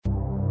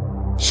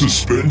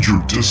Suspend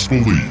your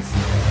disbelief.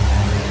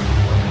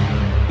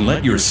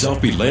 Let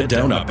yourself be led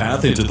down a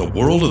path into the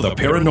world of the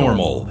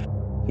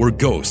paranormal, where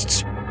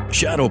ghosts,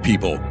 shadow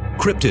people,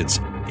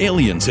 cryptids,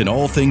 aliens, and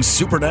all things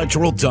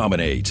supernatural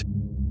dominate.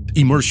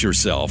 Immerse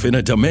yourself in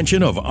a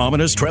dimension of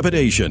ominous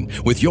trepidation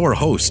with your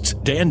hosts,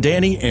 Dan,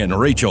 Danny, and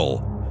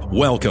Rachel.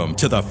 Welcome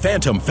to the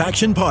Phantom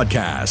Faction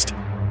Podcast.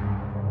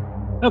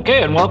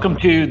 Okay, and welcome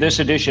to this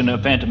edition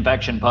of Phantom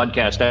Faction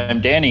Podcast.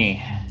 I'm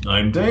Danny.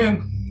 I'm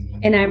Dan.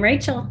 And I'm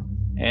Rachel.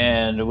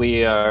 And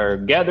we are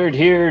gathered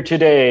here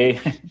today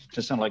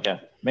to sound like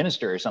a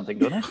minister or something,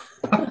 don't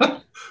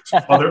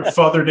it?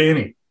 Father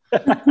Danny.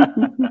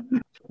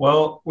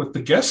 Well, with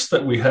the guests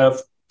that we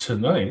have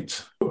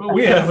tonight,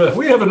 we have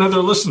another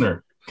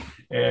listener,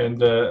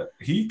 and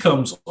he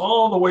comes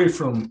all the way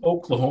from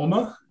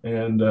Oklahoma,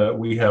 and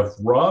we have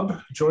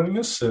Rob joining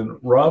us, and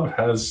Rob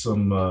has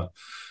some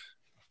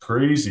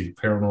crazy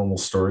paranormal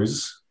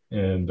stories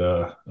and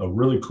a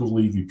really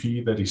cool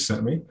EVP that he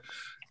sent me.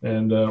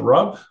 And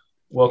Rob,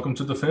 welcome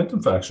to the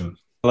Phantom Faction.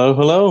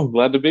 Hello.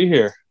 Glad to be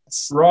here.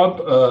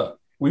 Rob,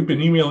 we've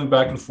been emailing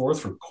back and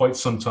forth for quite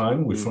some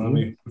time. We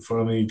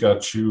finally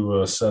got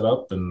you set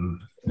up,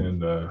 and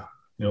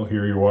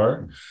here you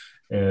are.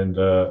 And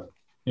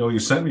you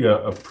sent me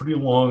a pretty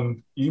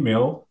long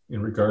email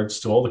in regards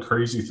to all the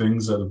crazy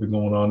things that have been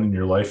going on in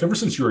your life ever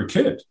since you were a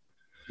kid.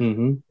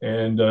 Mm-hmm.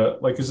 And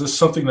is this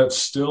something that's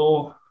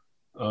still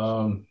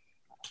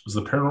is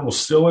the paranormal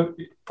still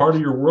part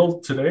of your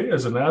world today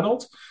as an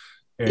adult?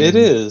 It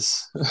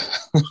is.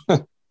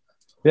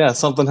 Yeah,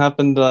 something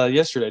happened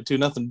yesterday too.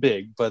 Nothing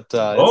big, but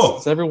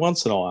it's every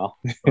once in a while.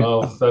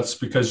 Well, that's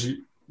because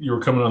you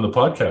were coming on the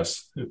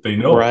podcast. They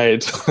know.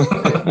 Right.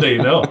 They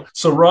know.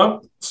 So,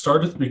 Rob,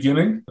 start at the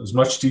beginning, as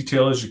much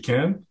detail as you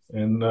can,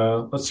 and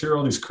let's hear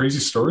all these crazy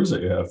stories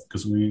that you have,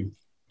 because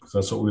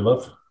that's what we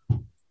love.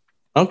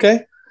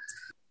 Okay.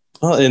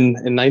 Well, in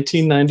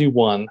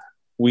 1991,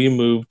 we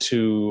moved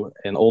to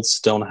an old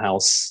stone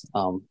house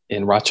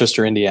in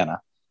Rochester,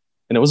 Indiana.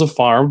 And it was a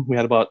farm. We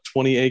had about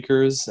 20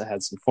 acres. It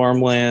had some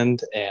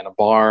farmland and a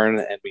barn,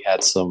 and we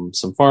had some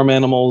farm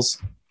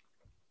animals.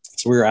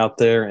 So we were out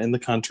there in the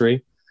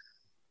country.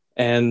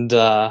 And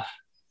when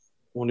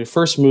we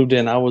first moved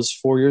in, I was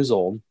 4 years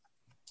old,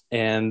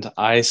 and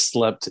I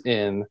slept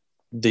in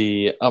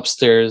the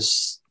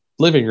upstairs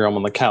living room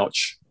on the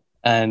couch.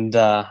 And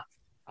I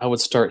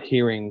would start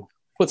hearing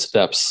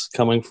footsteps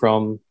coming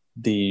from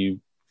the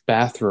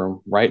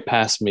bathroom right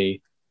past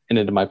me and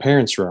into my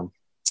parents' room.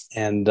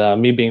 And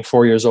me being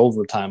 4 years old at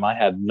the time, I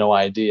had no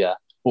idea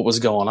what was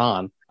going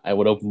on. I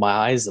would open my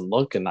eyes and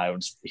look, and I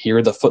would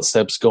hear the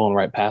footsteps going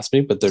right past me,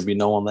 but there'd be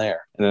no one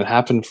there. And it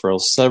happened for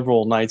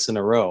several nights in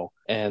a row.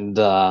 And,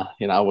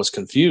 I was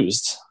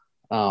confused.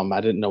 I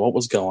didn't know what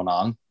was going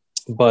on.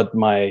 But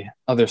my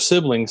other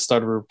siblings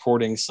started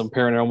reporting some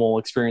paranormal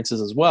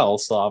experiences as well.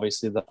 So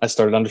obviously I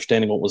started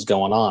understanding what was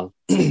going on.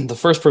 The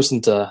first person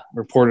to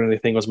report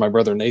anything was my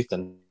brother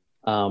Nathan.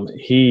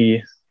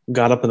 He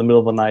got up in the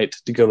middle of the night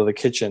to go to the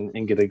kitchen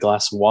and get a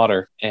glass of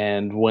water.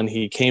 And when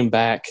he came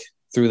back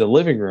through the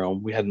living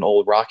room, we had an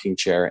old rocking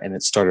chair, and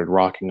it started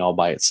rocking all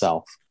by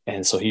itself.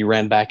 And so he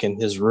ran back in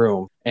his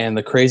room. And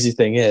the crazy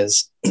thing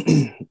is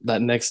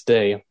that next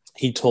day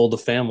he told the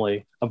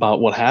family about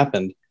what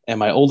happened. And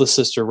my oldest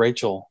sister,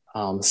 Rachel,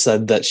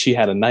 said that she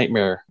had a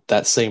nightmare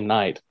that same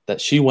night,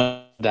 that she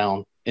went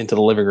down into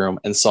the living room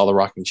and saw the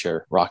rocking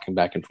chair rocking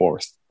back and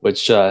forth,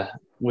 which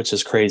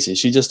is crazy.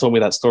 She just told me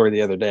that story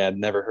the other day. I'd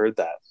never heard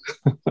that.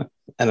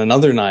 And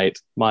another night,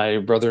 my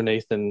brother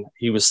Nathan,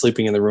 he was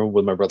sleeping in the room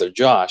with my brother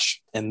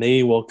Josh, and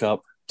they woke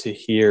up to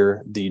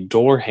hear the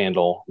door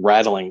handle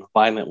rattling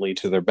violently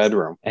to their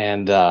bedroom.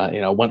 And,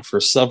 went for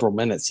several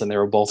minutes, and they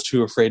were both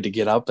too afraid to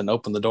get up and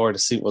open the door to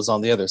see what was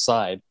on the other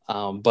side.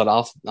 But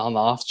on the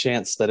off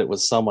chance that it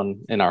was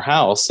someone in our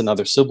house,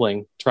 another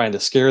sibling trying to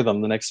scare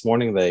them, the next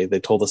morning they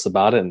told us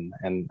about it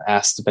and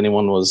asked if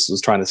anyone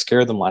was trying to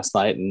scare them last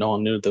night, and no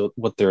one knew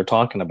what they were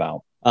talking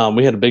about.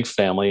 We had a big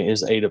family. It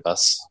was 8 of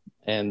us.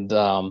 And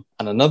on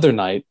another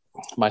night,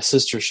 my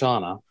sister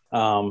Shauna,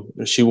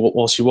 she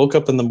woke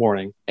up in the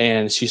morning,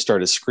 and she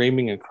started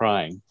screaming and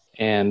crying.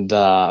 And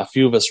a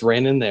few of us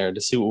ran in there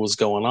to see what was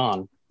going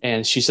on.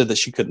 And she said that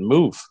she couldn't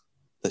move,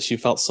 that she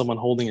felt someone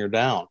holding her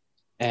down.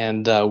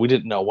 And we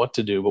didn't know what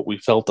to do, but we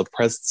felt a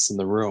presence in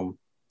the room.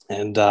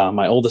 And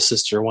my oldest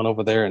sister went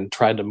over there and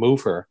tried to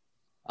move her,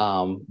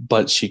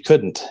 but she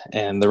couldn't.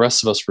 And the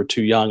rest of us were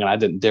too young, and I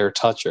didn't dare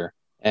touch her.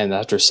 And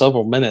after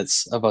several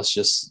minutes of us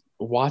just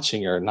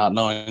watching her, not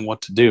knowing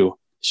what to do,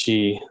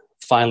 she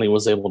finally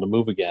was able to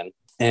move again.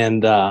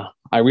 And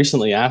I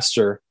recently asked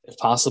her if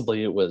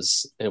possibly it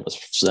was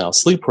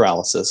sleep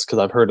paralysis, because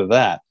I've heard of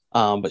that.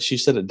 But she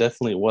said it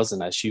definitely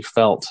wasn't, as she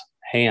felt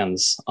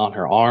hands on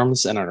her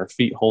arms and on her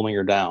feet holding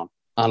her down.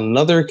 On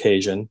another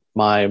occasion,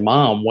 my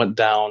mom went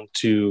down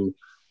to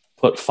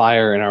put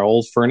fire in our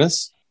old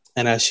furnace.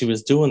 And as she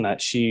was doing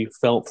that, she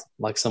felt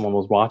like someone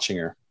was watching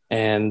her.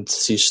 And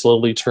she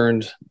slowly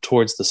turned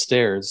towards the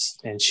stairs,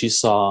 and she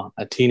saw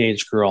a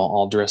teenage girl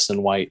all dressed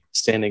in white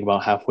standing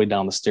about halfway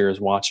down the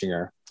stairs watching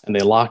her. and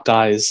they locked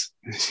eyes.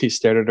 She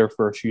stared at her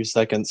for a few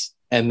seconds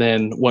and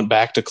then went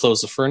back to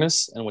close the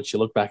furnace. And when she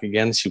looked back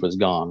again, she was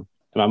gone.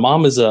 And my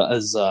mom was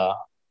a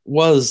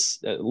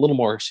little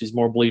more, she's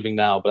more believing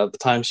now, but at the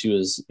time she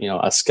was,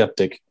 a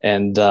skeptic.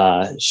 And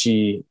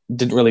she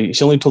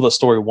only told the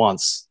story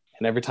once.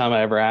 And every time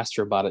I ever asked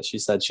her about it, she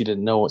said she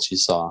didn't know what she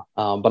saw.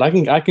 But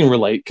I can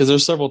relate, because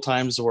there's several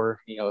times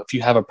where, if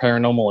you have a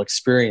paranormal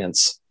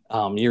experience,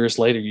 years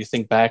later, you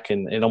think back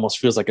and it almost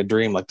feels like a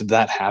dream. Like, did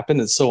that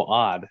happen? It's so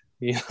odd.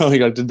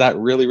 Did that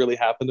really, really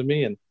happen to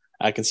me? And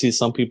I can see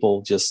some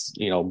people just,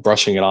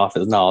 brushing it off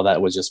as, no,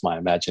 that was just my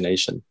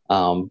imagination.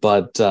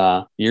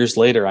 But years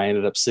later, I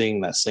ended up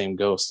seeing that same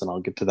ghost, and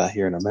I'll get to that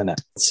here in a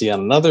minute. Let's see,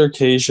 on another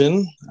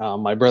occasion,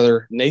 my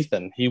brother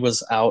Nathan, he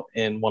was out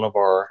in one of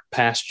our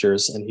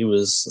pastures, and he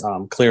was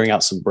clearing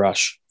out some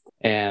brush.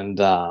 And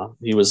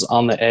he was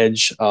on the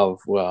edge of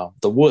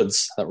the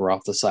woods that were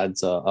off the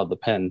sides of the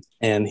pen.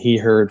 And he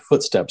heard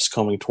footsteps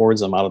coming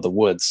towards him out of the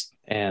woods.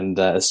 And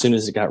as soon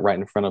as it got right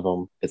in front of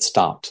him, it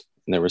stopped,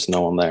 and there was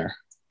no one there.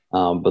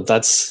 But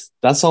that's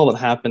all that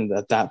happened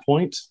at that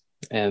point.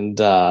 And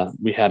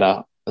we had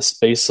a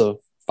space of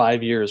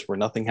 5 years where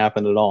nothing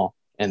happened at all.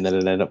 And then it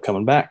ended up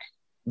coming back.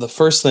 The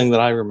first thing that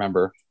I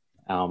remember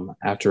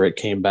after it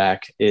came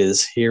back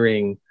is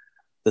hearing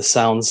the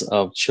sounds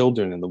of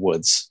children in the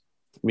woods.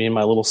 Me and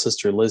my little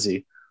sister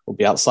Lizzie would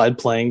be outside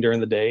playing during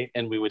the day,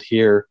 and we would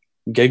hear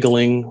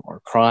giggling or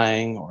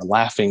crying or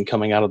laughing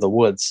coming out of the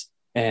woods.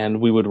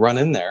 And we would run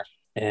in there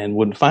and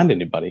wouldn't find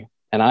anybody.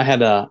 And I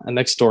had a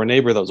next door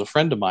neighbor that was a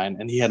friend of mine,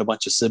 and he had a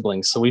bunch of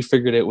siblings. So we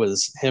figured it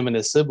was him and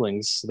his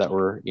siblings that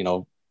were,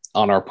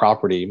 on our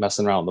property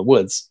messing around in the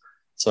woods.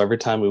 So every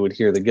time we would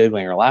hear the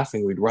giggling or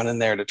laughing, we'd run in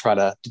there to try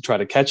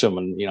to catch them.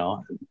 And,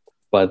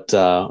 but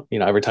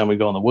every time we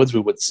go in the woods, we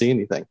wouldn't see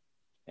anything.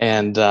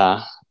 And,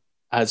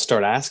 I'd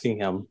start asking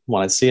him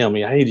when I'd see him,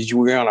 hey, did you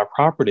were on our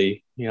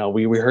property?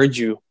 We heard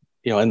you,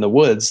 in the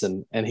woods,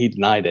 and he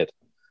denied it.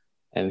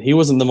 And he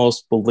wasn't the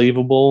most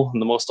believable and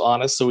the most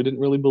honest, so we didn't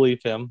really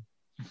believe him.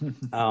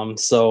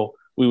 So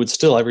we would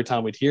still, every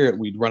time we'd hear it,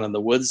 we'd run in the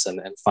woods and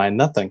find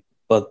nothing.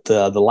 But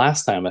the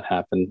last time it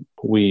happened,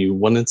 we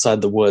went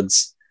inside the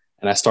woods,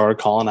 and I started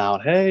calling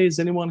out, hey, is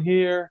anyone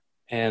here?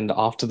 And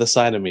off to the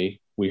side of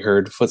me, we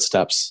heard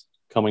footsteps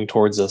coming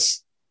towards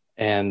us,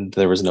 and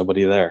there was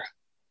nobody there.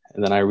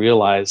 And then I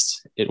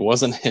realized it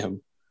wasn't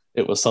him.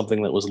 It was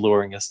something that was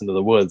luring us into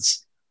the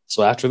woods.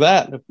 So after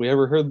that, if we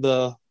ever heard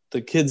the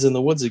kids in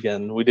the woods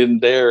again, we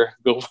didn't dare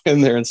go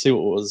in there and see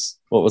what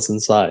was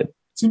inside.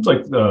 Seems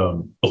like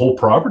the whole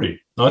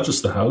property, not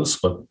just the house,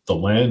 but the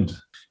land.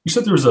 You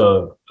said there was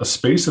a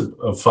space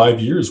of 5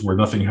 years where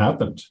nothing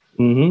happened.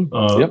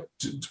 Mm-hmm. Yep.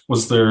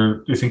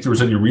 Do you think there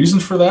was any reason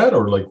for that?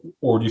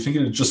 Or do you think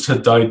it just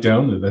had died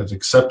down, that had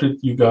accepted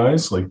you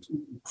guys? Like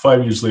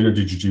 5 years later,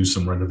 did you do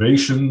some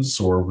renovations,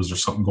 or was there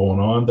something going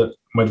on that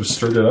might have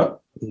stirred it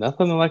up?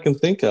 Nothing that I can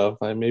think of.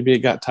 Maybe it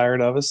got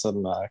tired of us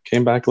and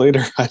came back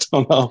later. I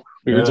don't know.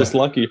 We were just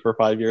lucky for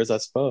 5 years, I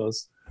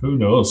suppose. Who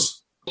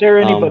knows? Is there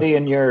anybody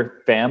in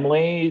your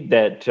family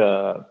that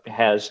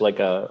has like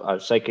a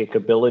psychic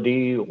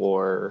ability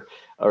or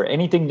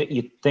anything that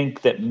you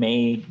think that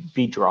may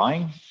be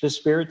drawing the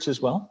spirits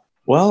as well?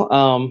 Well,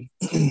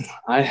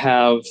 I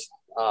have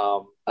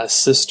a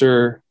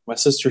sister, my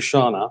sister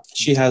Shauna.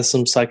 She has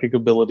some psychic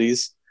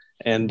abilities,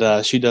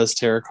 and she does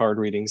tarot card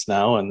readings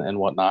now and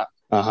whatnot.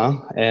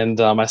 And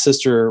my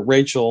sister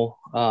Rachel,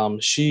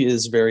 she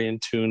is very in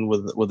tune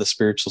with the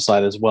spiritual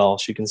side as well.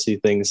 She can see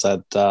things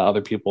that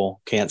other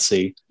people can't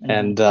see.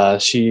 And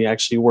she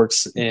actually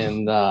works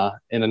in a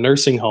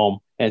nursing home,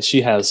 and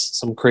she has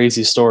some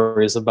crazy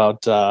stories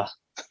about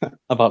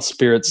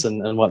spirits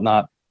and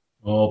whatnot.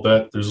 I'll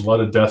bet there's a lot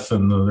of death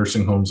in the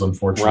nursing homes,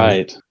 unfortunately.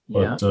 Right.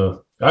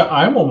 But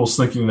I'm almost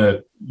thinking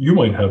that you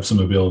might have some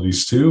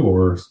abilities too,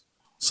 or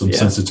some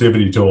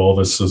sensitivity to all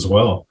this as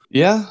well.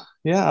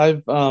 Yeah,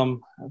 I've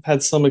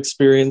had some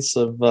experience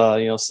of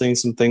seeing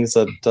some things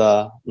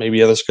that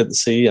maybe others couldn't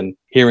see, and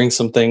hearing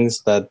some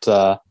things that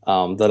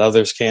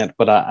others can't.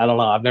 But I don't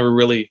know. I've never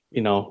really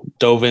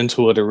dove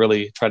into it or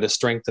really tried to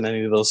strengthen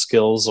any of those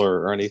skills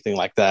or anything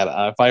like that.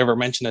 If I ever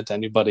mention it to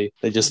anybody,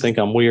 they just think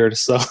I'm weird.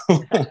 So,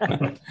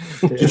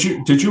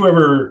 did you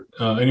ever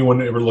anyone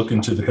ever look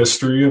into the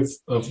history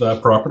of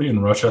that property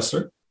in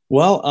Rochester?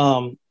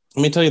 Well,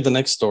 let me tell you the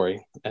next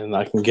story, and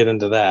I can get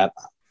into that.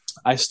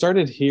 I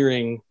started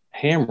hearing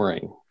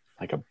hammering,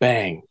 like a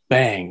bang,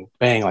 bang,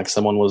 bang, like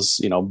someone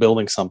was,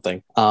 building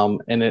something.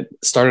 And it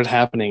started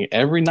happening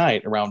every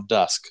night around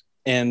dusk.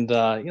 And,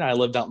 I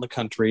lived out in the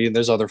country, and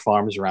there's other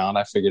farms around.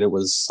 I figured it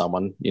was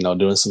someone,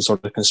 doing some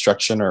sort of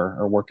construction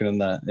or working in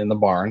the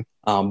barn.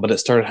 But it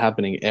started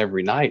happening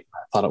every night. I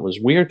thought it was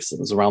weird because it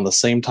was around the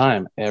same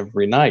time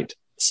every night.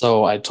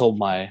 So I told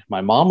my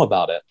mom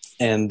about it,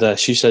 and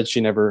she said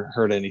she never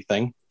heard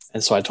anything.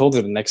 And so I told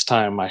her the next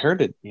time I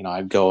heard it,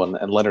 I'd go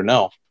and let her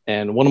know.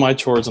 And one of my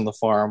chores on the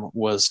farm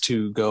was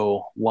to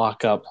go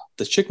lock up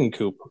the chicken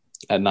coop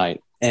at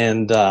night.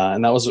 And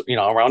that was,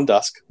 around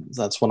dusk.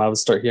 That's when I would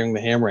start hearing the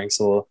hammering.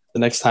 So the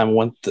next time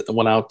I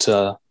went out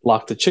to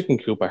lock the chicken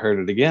coop, I heard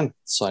it again.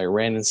 So I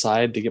ran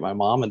inside to get my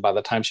mom, and by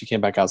the time she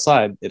came back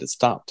outside, it had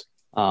stopped.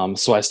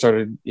 So I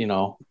started,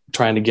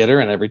 trying to get her,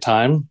 and every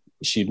time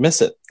she'd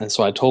miss it. And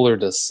so I told her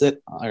to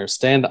sit or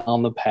stand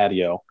on the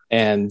patio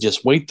and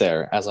just wait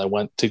there as I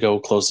went to go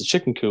close the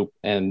chicken coop,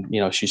 and,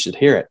 she should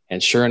hear it.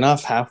 And sure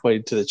enough, halfway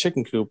to the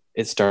chicken coop,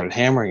 it started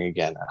hammering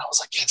again. And I was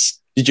like, yes.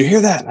 Did you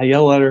hear that? And I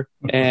yelled at her,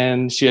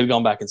 and she had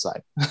gone back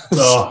inside.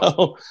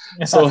 Oh.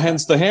 so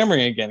hence the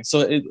hammering again.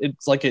 So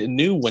it's like it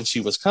knew when she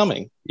was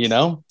coming,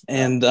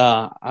 And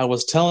I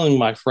was telling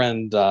my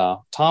friend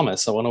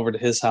Thomas, I went over to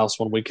his house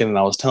one weekend, and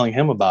I was telling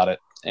him about it.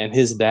 And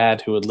his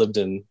dad, who had lived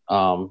in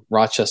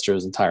Rochester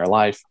his entire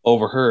life,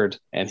 overheard.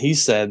 And he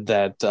said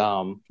that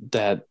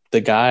that the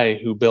guy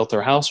who built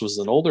their house was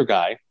an older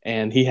guy,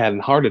 and he had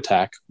a heart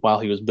attack while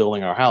he was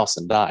building our house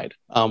and died,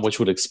 which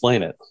would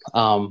explain it.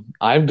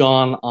 I've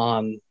gone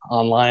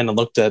online and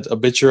looked at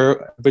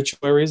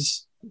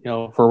obituaries,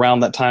 for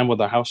around that time when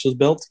the house was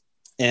built,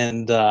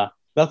 and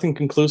nothing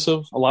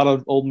conclusive. A lot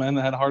of old men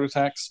that had heart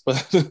attacks,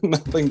 but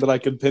nothing that I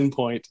could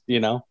pinpoint,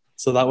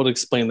 So that would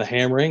explain the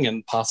hammering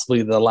and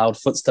possibly the loud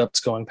footsteps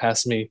going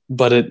past me,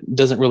 but it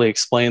doesn't really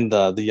explain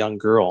the young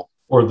girl.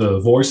 Or the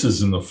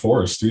voices in the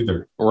forest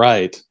either.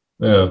 Right.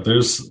 Yeah,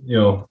 there's,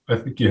 I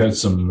think you had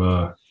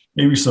some,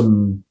 maybe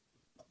some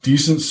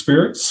decent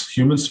spirits,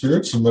 human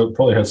spirits, and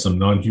probably had some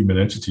non-human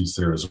entities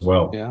there as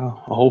well. Yeah,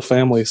 a whole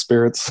family of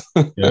spirits.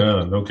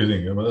 Yeah, no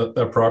kidding.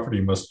 That property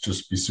must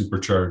just be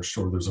supercharged,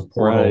 or there's a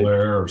portal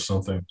there or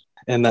something.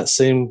 And that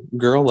same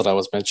girl that I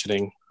was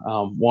mentioning,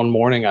 one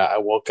morning I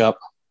woke up.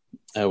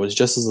 It was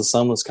just as the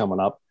sun was coming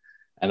up,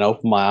 and I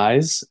opened my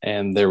eyes,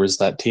 and there was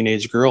that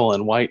teenage girl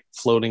in white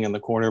floating in the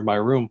corner of my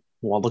room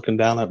while looking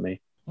down at me.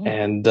 Oh.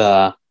 And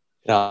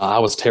I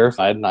was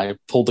terrified, and I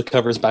pulled the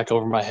covers back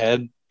over my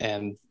head,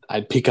 and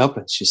I'd peek up,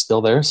 and she's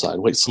still there. So I'd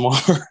wait some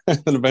more,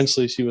 and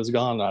eventually she was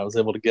gone, and I was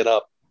able to get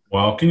up.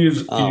 Wow. Can you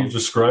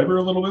describe her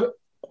a little bit?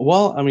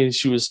 Well, I mean,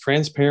 she was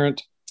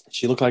transparent.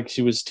 She looked like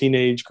she was a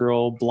teenage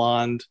girl,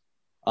 blonde,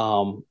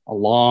 a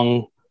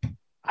long,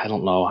 I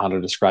don't know how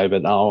to describe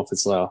it. I don't know if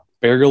it's a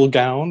burial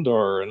gown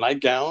or a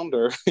nightgown,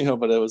 or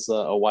but it was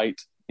a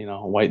white,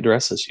 white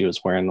dress that she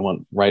was wearing, the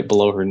one right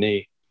below her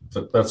knee.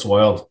 That's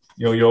wild.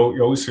 You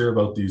always hear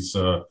about these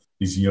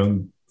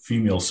young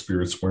female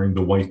spirits wearing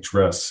the white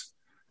dress.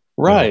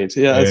 Right.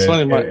 Yeah, it's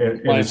funny.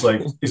 And it's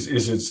like,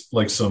 is it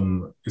like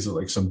some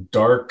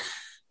dark,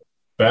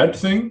 bad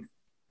thing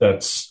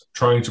that's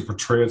trying to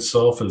portray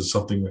itself as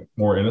something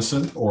more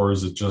innocent, or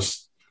is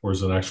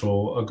it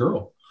actual a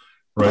girl?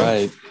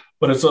 Right.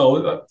 But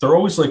they're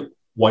always like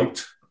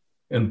white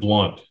and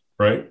blonde,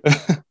 right?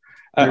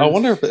 I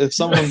wonder if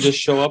some of them just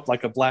show up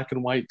like a black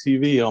and white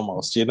TV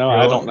almost, I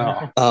don't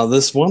know.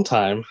 This one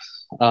time,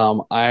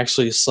 I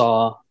actually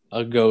saw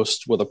a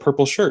ghost with a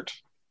purple shirt.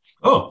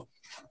 Oh.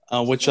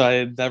 Which I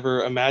had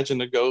never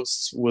imagined a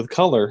ghost with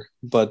color,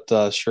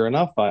 but sure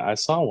enough, I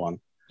saw one.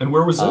 And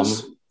where was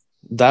this?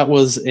 That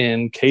was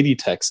in Katy,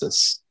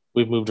 Texas.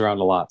 We've moved around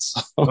a lot.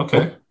 So.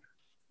 Okay.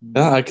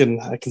 Yeah, I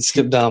can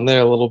skip down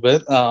there a little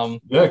bit.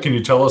 Yeah, can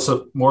you tell us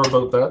more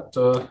about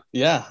that?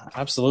 Yeah,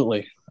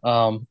 absolutely.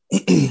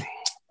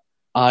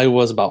 I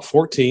was about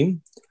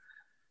 14,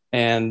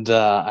 and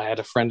I had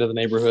a friend in the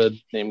neighborhood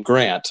named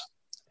Grant,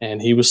 and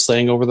he was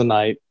staying over the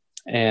night.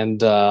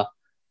 And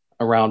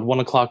around 1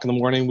 o'clock in the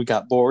morning, we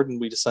got bored,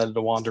 and we decided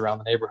to wander around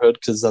the neighborhood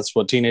because that's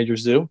what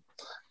teenagers do.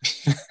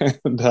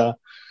 And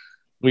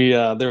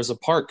there's a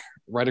park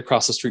right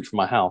across the street from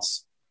my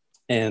house,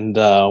 and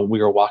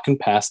we were walking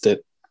past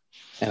it.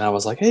 And I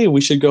was like, hey,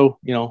 we should go,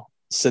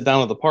 sit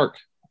down at the park.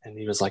 And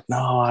he was like,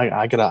 no,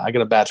 I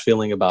got a bad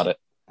feeling about it.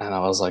 And I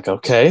was like,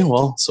 okay,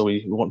 well, so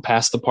we went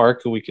past the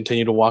park and we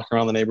continued to walk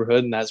around the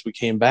neighborhood. And as we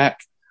came back,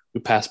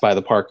 we passed by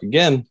the park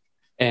again.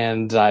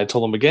 And I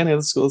told him again, hey,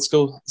 let's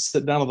go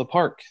sit down at the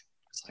park.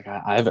 It's like,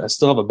 I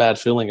still have a bad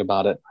feeling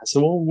about it. I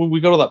said, well, we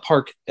go to that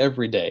park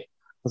every day.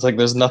 It's like,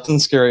 there's nothing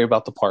scary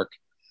about the park.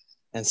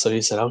 And so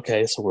he said,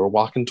 okay. So we're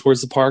walking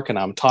towards the park, and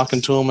I'm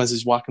talking to him as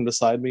he's walking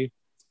beside me.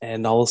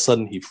 And all of a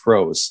sudden he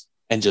froze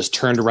and just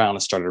turned around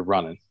and started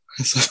running.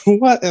 I said,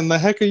 what in the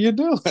heck are you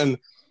doing?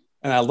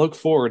 And I looked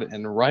forward,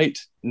 and right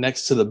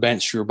next to the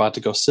bench we were about to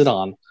go sit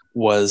on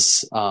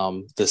was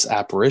this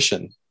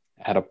apparition.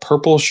 It had a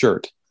purple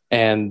shirt,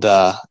 and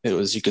it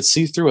was, you could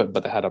see through it,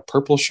 but it had a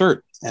purple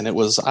shirt, and it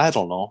was, I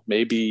don't know,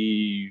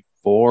 maybe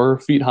 4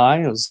 feet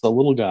high. It was a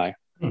little guy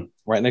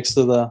right next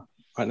to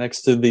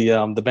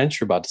the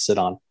bench you're about to sit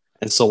on.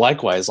 And so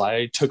likewise,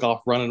 I took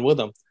off running with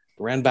him,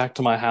 ran back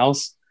to my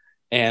house.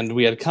 And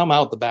we had come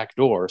out the back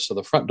door, so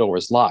the front door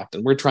was locked,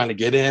 and we're trying to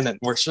get in, and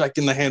we're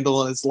shaking the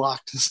handle, and it's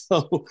locked.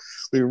 So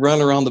we run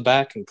around the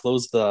back and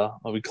close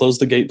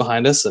the gate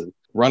behind us, and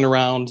run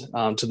around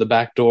to the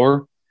back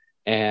door,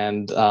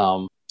 and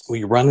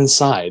we run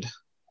inside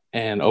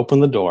and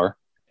open the door,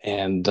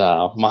 and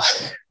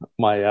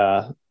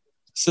my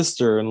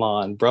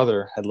sister-in-law and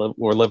brother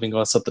were living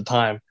with us at the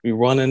time. We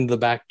run into the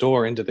back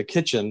door into the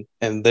kitchen,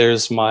 and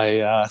there's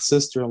my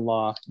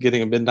sister-in-law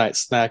getting a midnight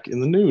snack in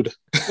the nude.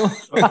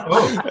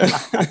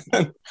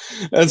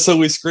 And so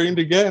we screamed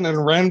again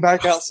and ran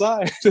back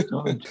outside.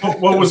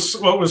 What was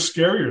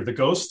scarier, the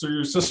ghost or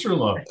your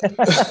sister-in-law?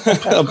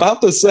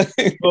 About the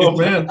same. Oh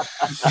man.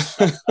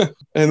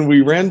 And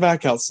we ran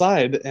back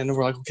outside, and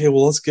we're like, okay,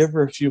 well, let's give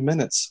her a few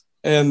minutes.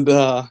 And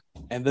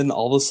then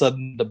all of a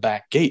sudden the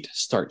back gate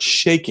starts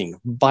shaking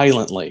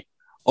violently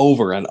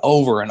over and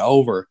over and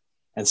over.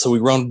 And so we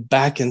run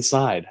back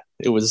inside.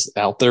 It was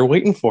out there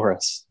waiting for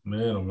us.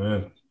 Man, oh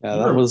man.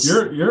 Yeah,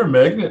 you're a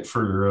magnet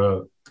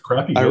for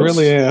crappy ghosts. I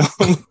really am.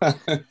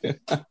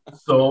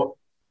 So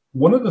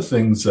one of the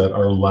things that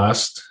our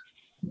last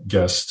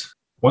guest,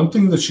 one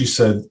thing that she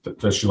said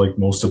that she liked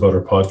most about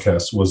our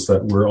podcast was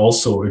that we're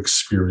also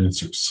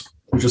experiencers.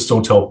 We just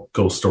don't tell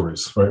ghost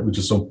stories, right? We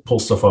just don't pull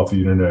stuff off the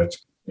internet.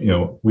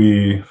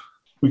 We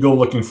go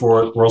looking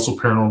for it. We're also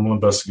paranormal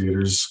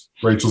investigators.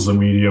 Rachel's a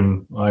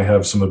medium. I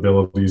have some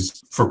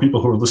abilities. For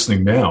people who are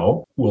listening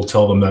now, we'll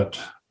tell them that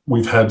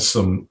we've had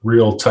some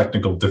real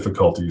technical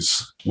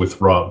difficulties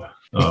with Rob.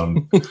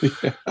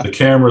 The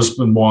camera's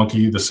been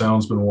wonky. The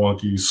sound's been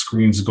wonky.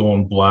 Screen's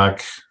going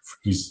black.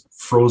 He's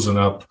frozen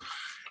up.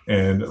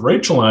 And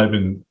Rachel and I have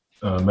been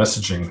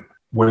messaging.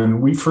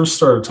 When we first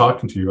started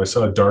talking to you, I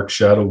saw a dark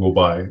shadow go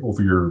by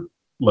over your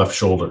left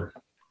shoulder.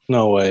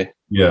 No way.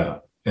 Yeah.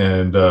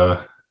 And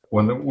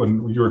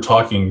when you were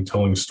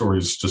telling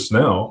stories just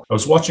now, I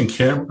was watching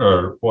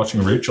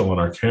Rachel on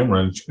our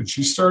camera, and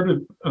she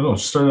started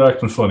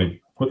acting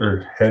funny, put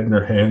her head in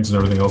her hands and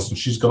everything else, and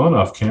she's gone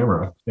off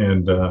camera.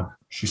 And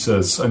she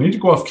says, I need to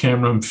go off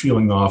camera. I'm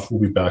feeling off.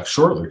 We'll be back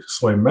shortly.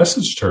 So I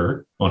messaged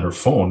her on her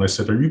phone. I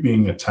said, are you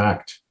being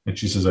attacked? And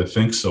she says, I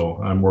think so.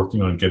 I'm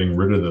working on getting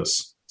rid of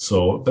this.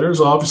 So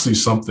there's obviously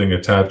something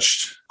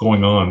attached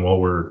going on while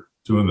we're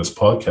doing this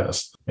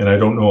podcast. And I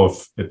don't know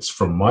if it's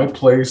from my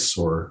place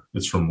or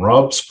it's from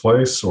Rob's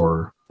place,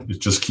 or it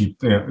just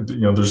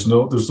there's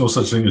no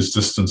such thing as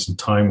distance and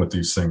time with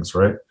these things,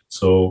 right?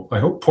 So I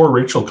hope poor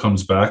Rachel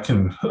comes back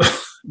and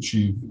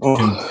she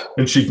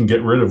can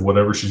get rid of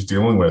whatever she's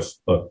dealing with.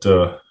 But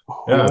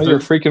you're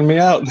freaking me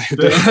out.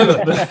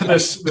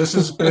 This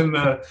has been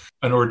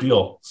an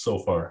ordeal so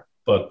far,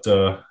 but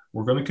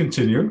we're going to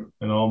continue,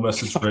 and I'll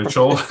message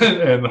Rachel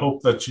and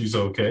hope that she's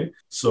okay.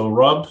 So,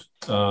 Rob,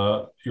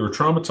 you were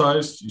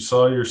traumatized. You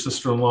saw your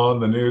sister-in-law in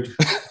the nude.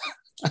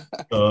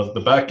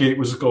 The back gate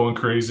was going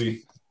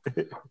crazy.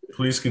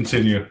 Please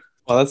continue.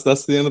 Well,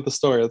 that's the end of the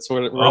story. That's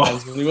where it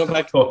ends. When we went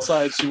back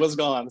outside, she was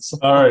gone. So.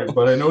 All right,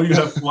 but I know you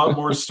have a lot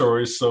more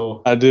stories,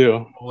 so I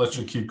do. I'll let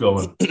you keep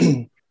going.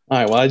 All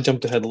right, well, I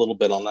jumped ahead a little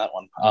bit on that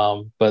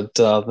one. But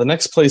the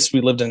next place we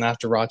lived in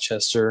after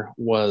Rochester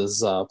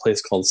was a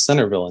place called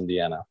Centerville,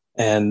 Indiana.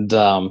 And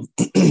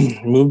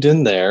moved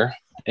in there,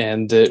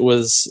 and it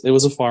was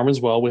a farm as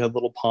well. We had a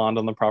little pond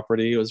on the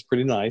property. It was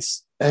pretty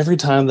nice. Every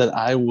time that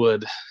I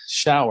would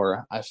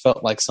shower, I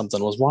felt like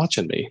something was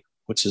watching me,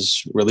 which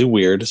is really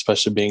weird,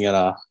 especially being at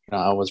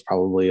I was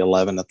probably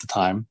 11 at the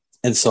time.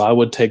 And so I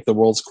would take the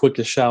world's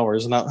quickest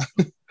showers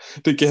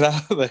to get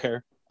out of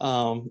there.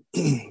 But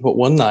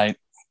one night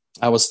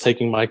I was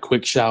taking my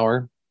quick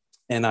shower,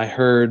 and I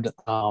heard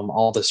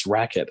all this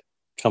racket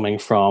coming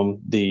from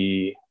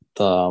the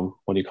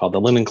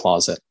linen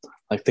closet.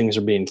 Like things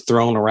are being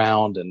thrown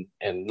around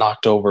and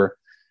knocked over.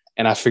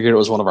 And I figured it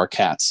was one of our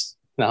cats.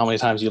 Now, how many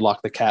times you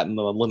lock the cat in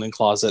the linen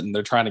closet and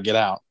they're trying to get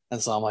out?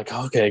 And so I'm like,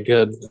 okay,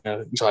 good.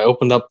 So I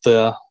opened up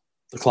the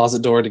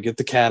closet door to get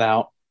the cat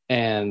out,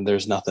 and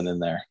there's nothing in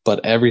there.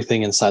 But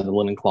everything inside the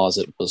linen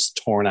closet was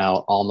torn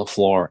out on the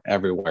floor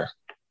everywhere.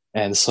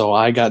 And so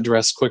I got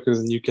dressed quicker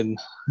than you can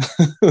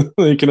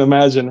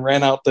imagine,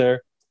 ran out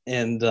there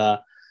and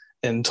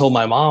told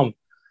my mom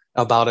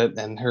about it,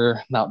 and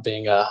her, not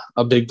being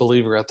a big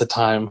believer at the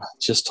time,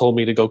 just told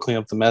me to go clean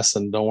up the mess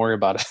and don't worry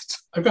about it.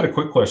 I've got a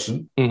quick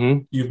question.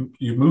 Mm-hmm.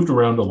 You've moved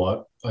around a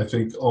lot. I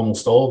think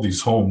almost all of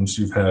these homes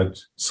you've had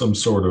some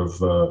sort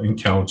of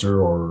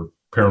encounter or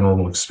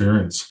paranormal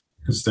experience.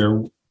 Is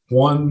there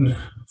one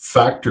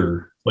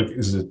factor?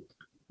 Is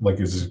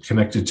it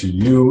connected to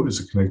you?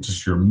 Is it connected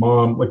to your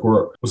mom?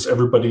 Was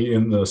everybody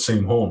in the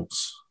same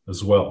homes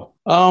as well?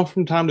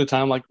 From time to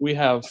time,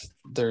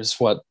 there's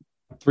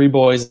 3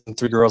 boys and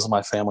 3 girls in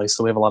my family,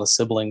 so we have a lot of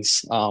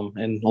siblings,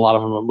 and a lot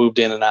of them have moved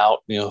in and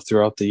out,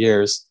 throughout the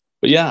years.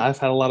 But yeah, I've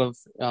had a lot of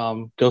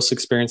ghost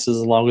experiences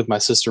along with my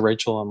sister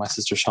Rachel and my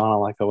sister Shauna,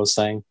 like I was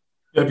saying.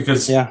 Yeah,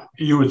 because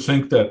you would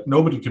think that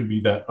nobody can be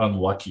that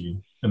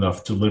unlucky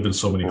enough to live in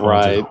so many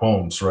haunted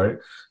homes, right?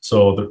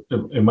 So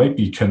it might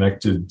be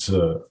connected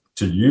to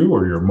you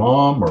or your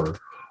mom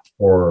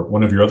or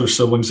one of your other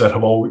siblings that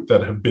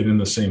have been in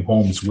the same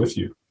homes with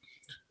you.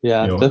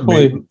 Yeah,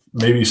 definitely.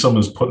 Maybe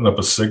someone's putting up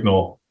a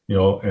signal,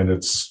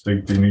 and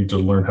they need to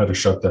learn how to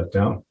shut that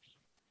down.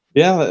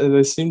 Yeah,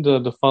 they seem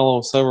to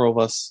follow several of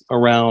us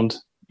around,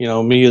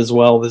 me as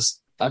well.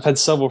 I've had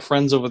several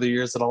friends over the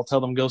years that I'll tell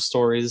them ghost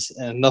stories,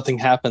 and nothing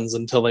happens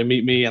until they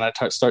meet me, and I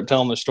start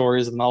telling their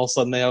stories, and all of a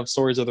sudden they have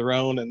stories of their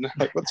own, and they're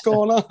like, "What's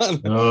going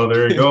on?" Oh,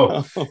 there you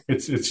go.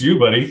 It's you,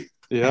 buddy.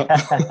 Yeah,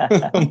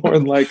 more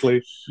than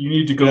likely. You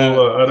need to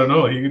go. I don't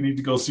know. You need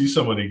to go see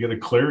somebody, get a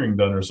clearing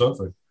done or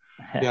something.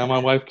 Yeah, my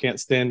wife can't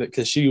stand it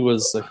because she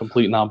was a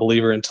complete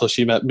non-believer until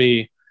she met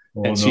me,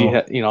 and she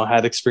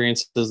had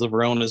experiences of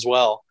her own as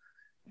well.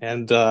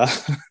 And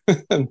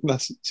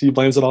she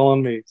blames it all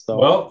on me. So,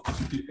 well,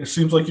 it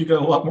seems like you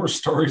got a lot more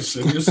stories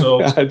in you.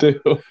 So I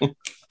do.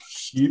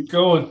 Keep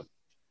going.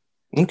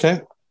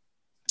 Okay.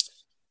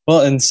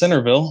 Well, in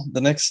Centerville,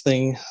 the next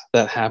thing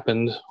that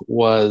happened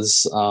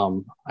was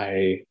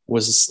I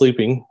was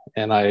sleeping,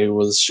 and I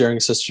was sharing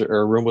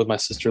a room with my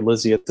sister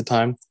Lizzie at the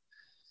time,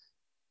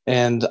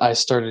 and I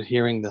started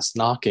hearing this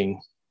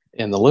knocking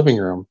in the living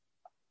room,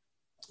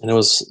 and it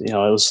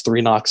was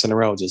 3 knocks in a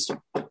row, just.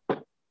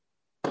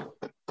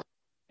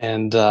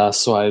 And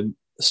so I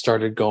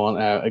started going,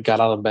 I got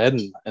out of bed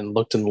and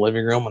looked in the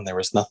living room, and there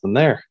was nothing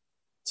there.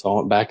 So I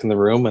went back in the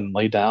room and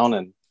lay down,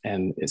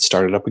 and it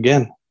started up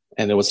again.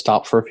 And it would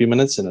stop for a few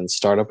minutes and then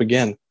start up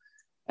again.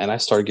 And I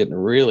started getting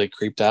really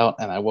creeped out.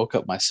 And I woke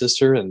up my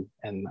sister, and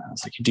I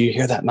was like, "Do you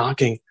hear that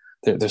knocking?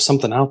 There's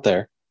something out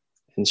there."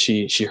 And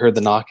she heard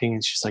the knocking,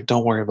 and she's like,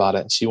 "Don't worry about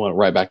it." And she went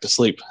right back to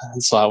sleep.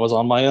 And so I was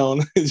on my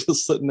own,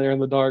 just sitting there in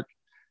the dark,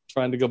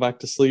 trying to go back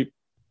to sleep.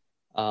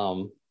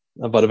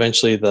 But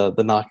eventually the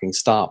knocking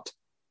stopped.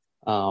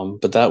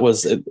 But that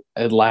was it.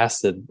 It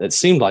lasted. It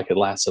seemed like it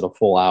lasted a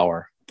full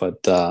hour.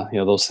 But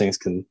those things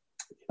can,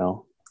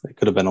 it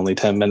could have been only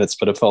 10 minutes,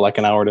 but it felt like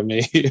an hour to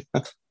me.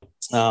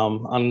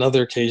 On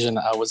another occasion,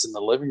 I was in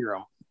the living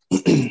room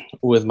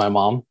with my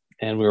mom,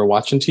 and we were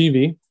watching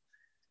TV.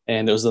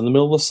 And it was in the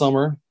middle of the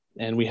summer,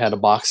 and we had a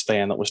box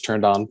fan that was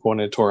turned on,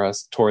 pointed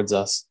towards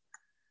us.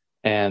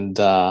 And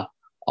all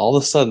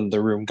of a sudden,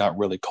 the room got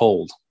really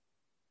cold.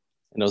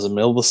 And it was the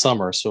middle of the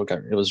summer, so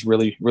it was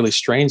really, really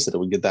strange that it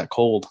would get that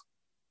cold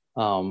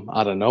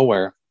out of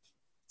nowhere.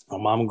 My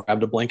mom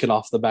grabbed a blanket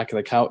off the back of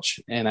the couch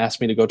and asked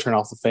me to go turn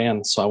off the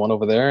fan. So I went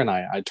over there and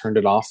I turned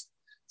it off,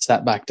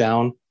 sat back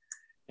down,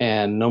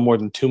 and no more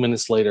than 2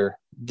 minutes later,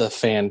 the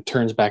fan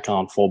turns back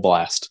on full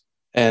blast.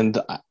 And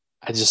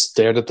I just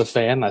stared at the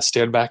fan. I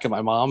stared back at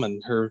my mom,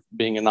 and her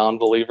being a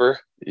non-believer,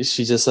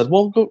 she just said,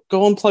 "Well, go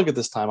unplug it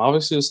this time.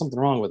 Obviously, there's something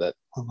wrong with it."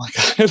 I'm like,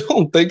 "I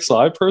don't think so.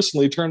 I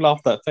personally turned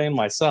off that fan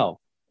myself."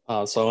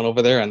 So I went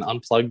over there and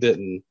unplugged it,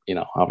 and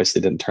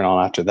obviously didn't turn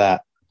on after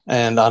that.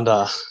 And on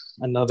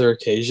another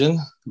occasion,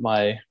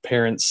 my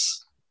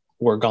parents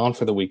were gone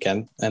for the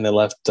weekend, and they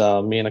left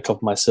me and a couple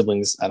of my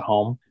siblings at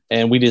home.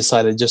 And we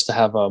decided just to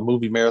have a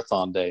movie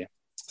marathon day.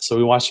 So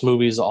we watched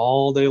movies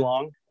all day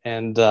long,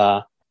 and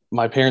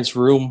my parents'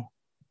 room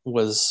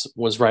was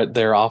right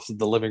there off of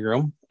the living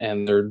room,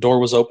 and their door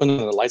was open and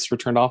the lights were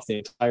turned off the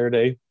entire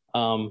day.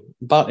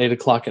 About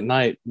 8:00 at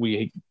night,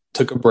 we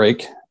took a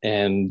break,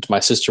 and my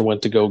sister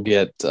went to go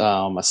get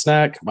a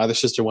snack. My other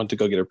sister went to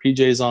go get her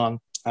PJs on.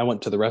 I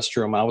went to the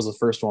restroom. I was the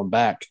first one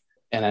back,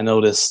 and I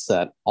noticed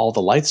that all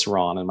the lights were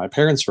on in my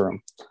parents'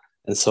 room.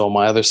 And so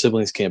my other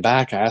siblings came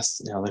back. I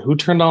asked, "Who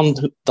turned on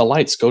the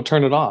lights? Go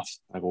turn it off."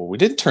 I go, "Well, we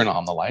didn't turn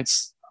on the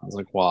lights." I was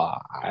like,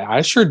 "Well,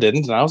 I sure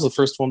didn't, and I was the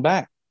first one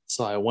back."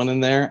 So I went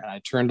in there and I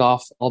turned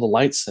off all the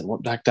lights and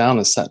went back down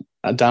and sat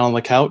down on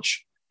the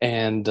couch.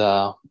 And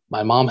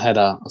my mom had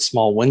a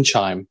small wind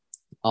chime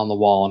on the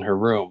wall in her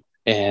room,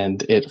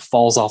 and it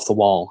falls off the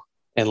wall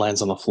and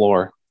lands on the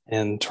floor.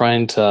 And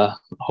trying to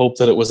hope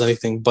that it was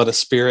anything but a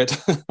spirit,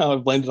 I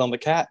blamed it on the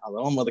cat. I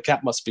thought, "Oh, well, the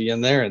cat must be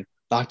in there," and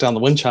knocked down the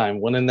wind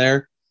chime. Went in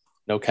there,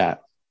 no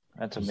cat.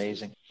 That's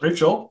amazing.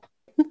 Rachel,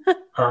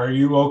 are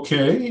you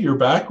okay? You're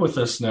back with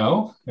us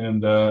now.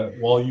 And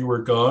while you were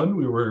gone,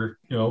 we were,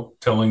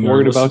 telling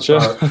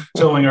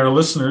telling our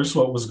listeners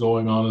what was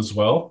going on as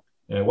well.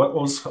 And what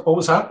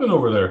was happening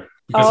over there?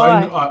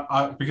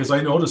 Because because I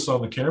noticed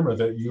on the camera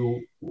that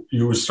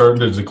you were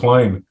starting to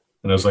decline,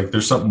 and I was like,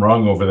 "There's something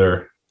wrong over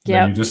there."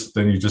 Yeah.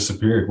 Then you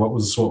disappeared. What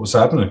was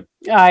happening?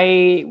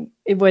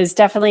 It was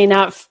definitely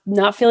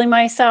not feeling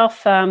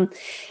myself. I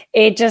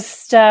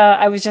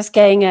was just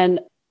getting an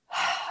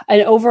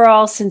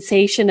overall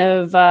sensation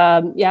of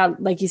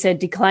like you said,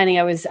 declining.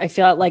 I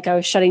felt like I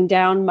was shutting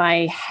down.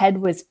 My head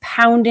was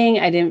pounding.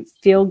 I didn't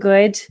feel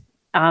good.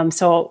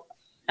 So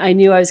I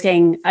knew I was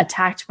getting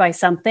attacked by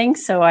something.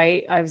 So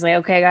I was like,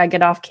 okay, I gotta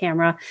get off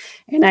camera,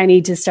 and I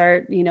need to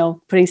start,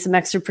 putting some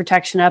extra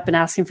protection up and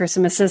asking for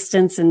some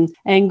assistance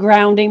and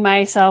grounding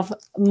myself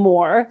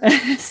more.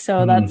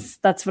 So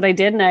that's what I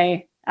did. And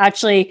I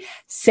actually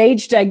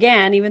saged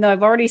again, even though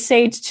I've already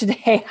saged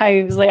today.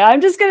 I was like,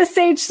 I'm just going to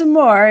sage some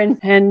more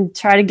and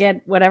try to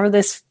get whatever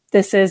this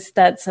is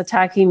that's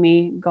attacking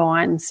me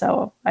gone.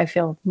 So I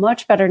feel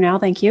much better now.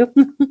 Thank you.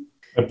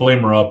 I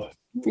blame Rob.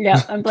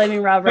 Yeah, I'm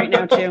blaming Rob right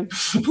now too.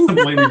 I'm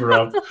blaming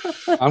Rob.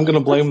 I'm going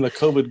to blame the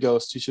COVID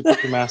ghost. You should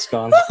put your mask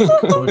on.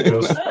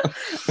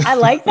 I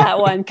like that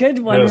one. Good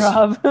one, yes.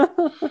 Rob.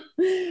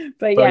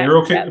 But yeah. You're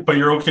okay. Yeah. But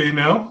you're okay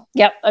now?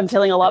 Yep, I'm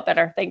feeling a lot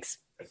better. Thanks.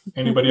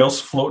 Anybody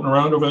else floating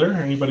around over there?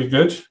 Anybody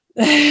good?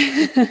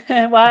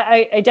 Well,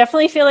 I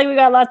definitely feel like we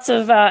got lots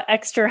of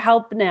extra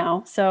help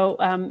now. So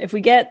if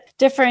we get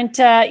different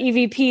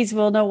EVPs,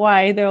 we'll know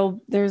why.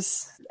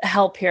 There's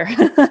help here.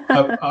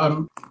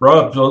 I'm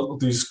Rob.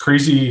 These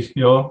crazy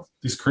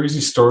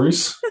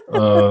stories.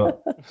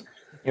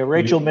 Yeah,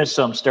 Rachel missed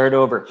some. Start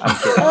over. I'm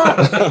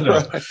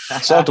kidding.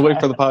 She'll have to wait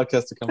for the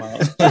podcast to come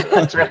out.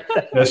 That's right.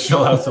 Yes,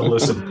 she'll have to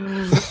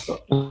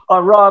listen.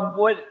 Rob,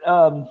 what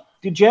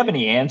did you have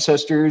any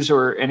ancestors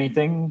or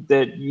anything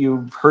that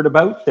you've heard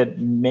about that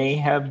may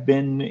have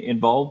been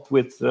involved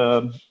with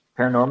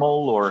paranormal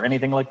or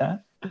anything like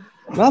that?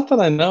 Not that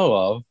I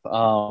know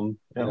of.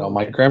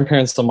 My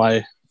grandparents on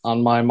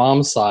my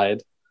mom's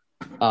side,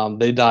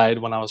 they died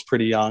when I was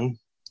pretty young,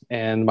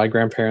 and my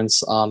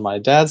grandparents on my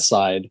dad's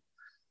side,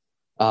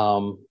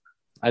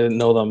 I didn't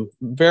know them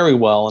very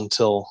well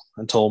until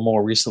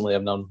more recently.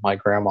 I've known my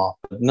grandma.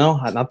 But no,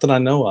 not that I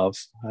know of.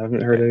 I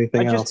haven't heard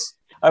anything else.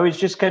 I was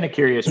just kind of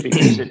curious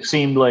because it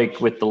seemed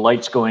like with the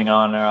lights going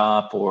on and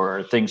off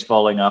or things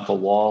falling off a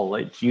wall,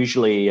 it's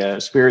usually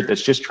a spirit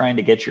that's just trying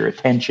to get your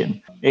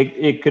attention.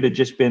 It could have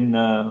just been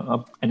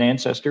an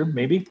ancestor,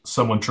 maybe.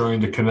 Someone trying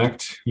to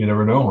connect. You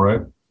never know,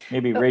 right?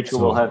 Maybe Rachel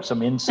will have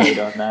some insight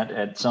on that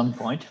at some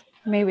point.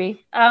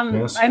 Maybe.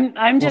 Yes.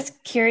 I'm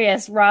just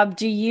curious, Rob,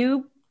 do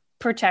you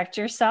protect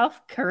yourself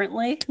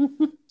currently?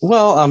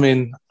 Well, I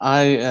mean,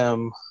 I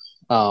am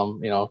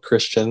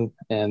Christian,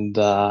 and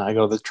I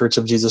go to the Church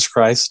of Jesus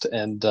Christ,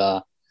 and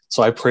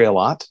so I pray a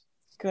lot.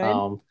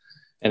 Good.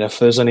 And if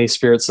there's any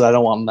spirits that I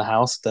don't want in the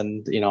house,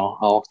 then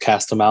I'll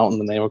cast them out in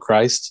the name of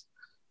Christ.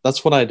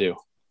 That's what I do.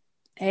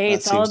 Hey,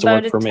 it's all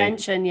about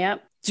attention.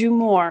 Yep. Do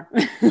more.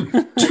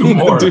 Do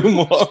more. Do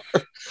more.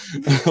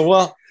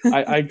 Well,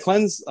 I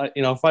cleanse.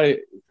 If I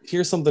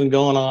hear something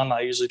going on,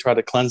 I usually try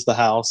to cleanse the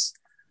house.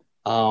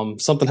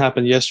 Something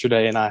happened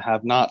yesterday, and I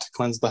have not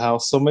cleansed the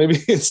house, so maybe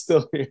it's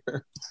still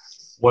here.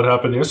 What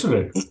happened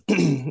yesterday?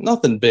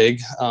 Nothing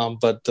big,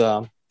 but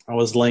I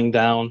was laying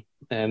down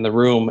in the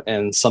room,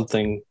 and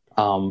something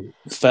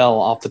fell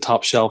off the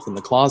top shelf in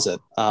the closet.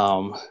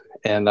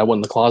 And I went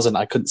in the closet, and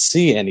I couldn't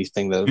see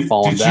anything that had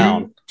fallen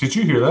down. Did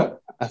you hear that?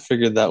 I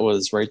figured that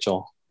was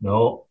Rachel.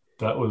 No,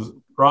 that was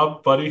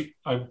Rob, buddy.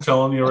 I'm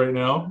telling you right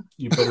now,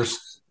 you better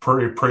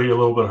pray a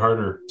little bit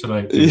harder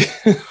tonight. Yeah.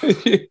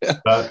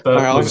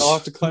 I'll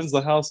have to cleanse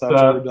the house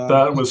after we're done.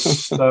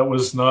 That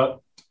was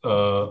not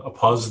a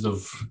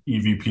positive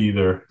EVP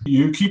there.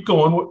 You keep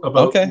going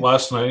about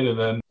last night, and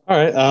then all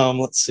right.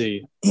 Let's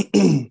see.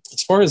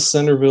 As far as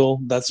Centerville,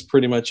 that's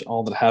pretty much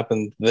all that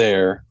happened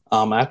there.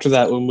 After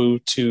that, we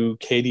moved to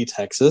Katy,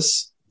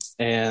 Texas,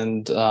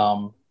 and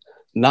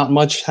not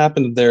much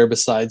happened there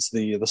besides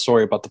the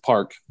story about the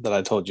park that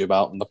I told you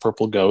about and the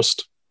purple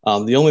ghost.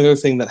 The only other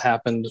thing that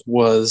happened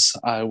was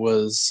I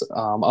was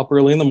up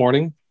early in the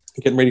morning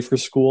getting ready for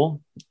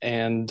school,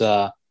 and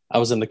I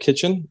was in the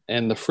kitchen,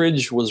 and the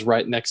fridge was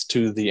right next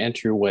to the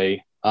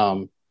entryway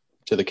to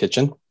the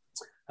kitchen.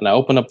 And I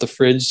opened up the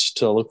fridge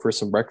to look for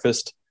some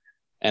breakfast,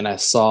 and I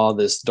saw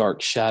this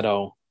dark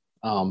shadow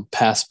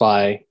pass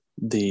by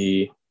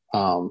the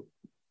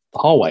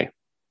hallway,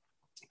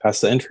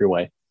 past the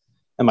entryway.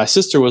 And my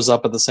sister was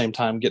up at the same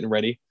time getting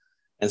ready.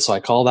 And so I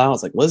called out. I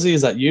was like, Lizzie,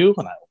 is that you?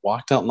 And I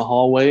walked out in the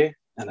hallway,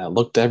 and I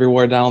looked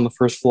everywhere down on the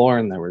first floor,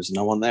 and there was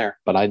no one there.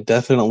 But I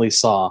definitely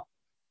saw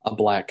a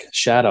black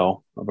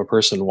shadow of a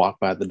person walk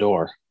by the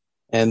door.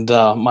 And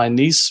my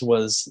niece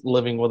was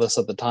living with us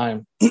at the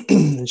time.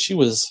 And she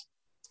was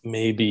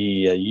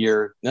maybe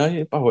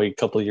probably a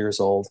couple of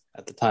years old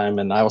at the time.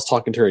 And I was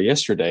talking to her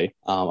yesterday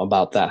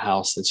about that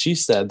house. And she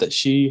said that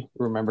she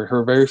remembered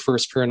her very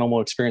first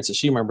paranormal experience that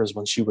she remembers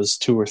when she was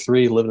 2 or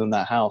 3 living in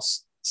that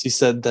house. She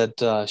said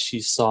that she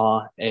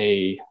saw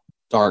a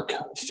dark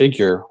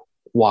figure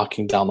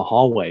walking down the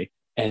hallway,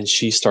 and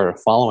she started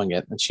following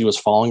it, and she was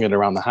following it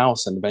around the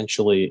house, and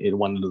eventually it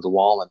went into the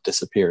wall and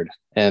disappeared.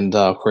 And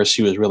of course,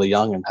 she was really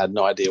young and had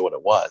no idea what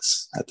it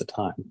was at the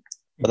time.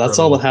 But that's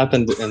all that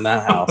happened in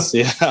that house.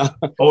 Yeah.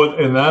 Oh,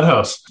 in that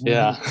house.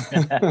 Yeah.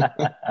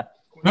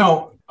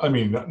 Now, I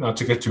mean, not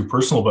to get too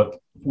personal, but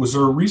was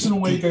there a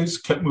reason why you guys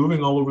kept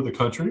moving all over the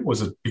country?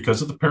 Was it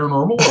because of the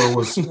paranormal, or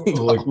was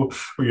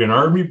were you an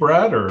army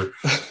brat, or?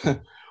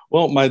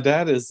 Well, my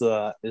dad is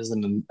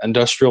an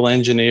industrial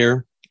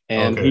engineer,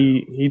 and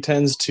he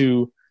tends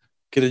to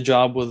get a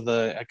job with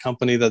a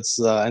company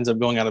that's ends up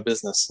going out of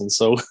business, and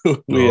so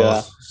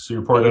so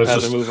your poor dad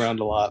had to move around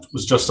a lot.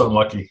 Was just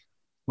unlucky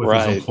with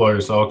his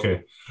employers.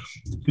 Okay,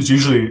 because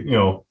usually,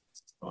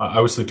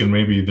 I was thinking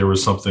maybe there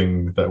was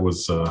something that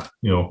was,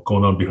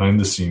 going on behind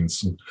the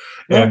scenes.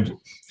 And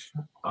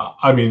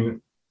I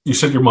mean, you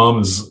said your mom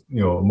is,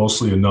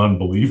 mostly a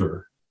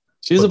non-believer.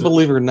 She's a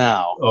believer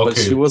now, but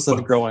she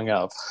wasn't growing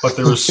up. But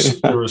there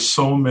was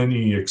so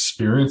many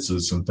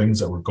experiences and things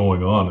that were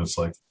going on. It's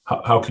like,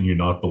 how can you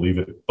not believe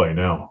it by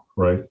now,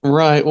 right?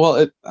 Right.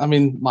 Well,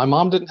 my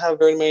mom didn't have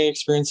very many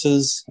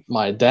experiences.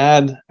 My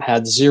dad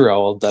had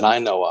zero that I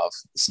know of.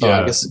 So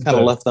I guess it kind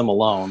of left them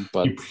alone.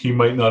 But he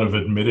might not have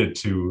admitted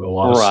to a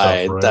lot of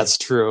stuff, right? That's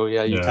true.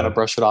 Yeah, you kind of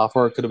brush it off,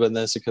 or it could have been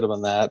this, it could have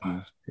been that.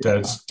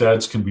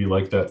 Dads can be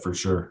like that for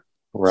sure.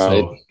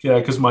 Right. So, yeah,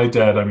 because my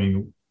dad, I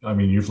mean,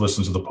 you've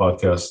listened to the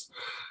podcast,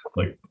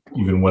 like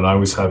even when I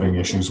was having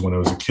issues when I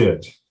was a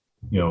kid,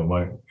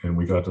 and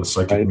we got a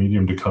psychic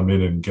medium to come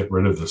in and get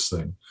rid of this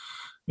thing.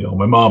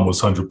 My mom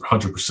was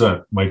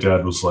 100%. My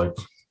dad was like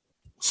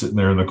sitting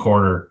there in the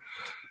corner,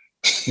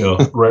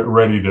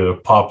 ready to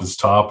pop his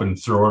top and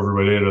throw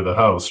everybody out of the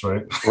house,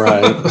 right?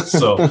 Right.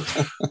 So,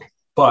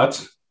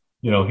 but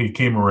he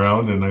came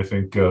around, and I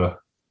think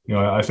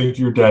I think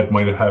your dad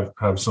might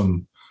have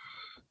some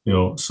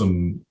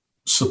some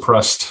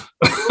suppressed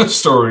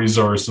stories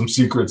or some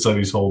secrets that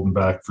he's holding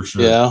back for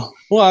sure. Yeah.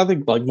 Well, I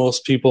think like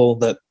most people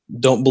that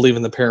don't believe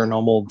in the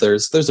paranormal,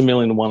 there's a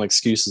million and one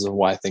excuses of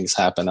why things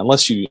happen.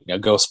 Unless a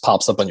ghost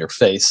pops up on your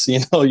face,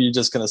 you're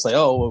just going to say,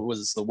 oh, it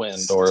was the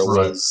wind, or it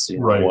was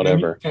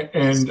whatever.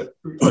 And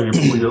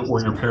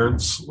were your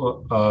parents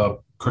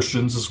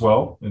Christians as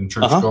well, and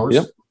churchgoers?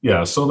 Yep.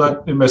 Yeah, so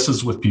that it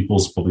messes with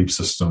people's belief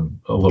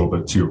system a little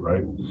bit too,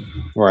 right?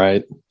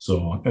 Right.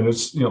 So, and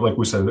it's like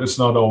we said, it's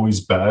not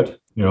always bad.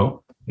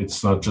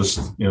 It's not just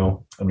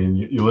you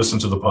listen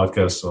to the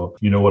podcast, so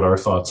you know what our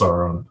thoughts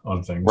are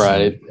on things,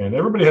 right? And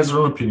everybody has their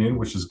own opinion,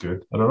 which is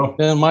good. I don't know.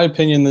 Yeah, my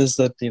opinion is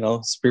that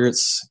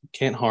spirits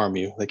can't harm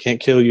you. They can't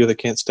kill you. They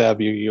can't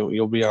stab you.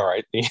 You'll be all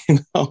right.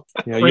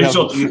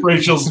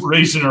 Rachel's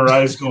raising her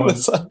eyes, going,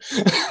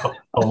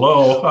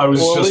 "Hello, I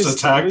was just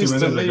attacked a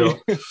minute ago."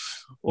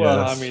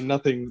 Well, yes.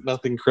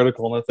 Nothing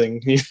critical,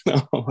 nothing.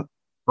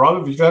 Rob,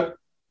 have you got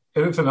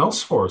anything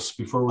else for us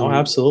before we? Oh,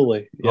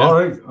 absolutely. Yeah.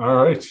 All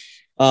right.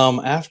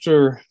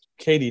 After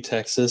Katy,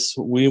 Texas,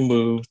 we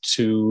moved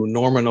to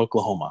Norman,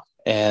 Oklahoma,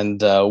 and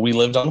we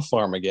lived on a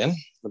farm again,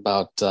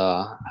 about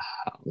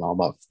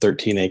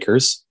 13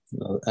 acres.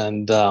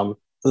 And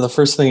the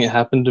first thing that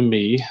happened to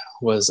me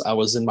was I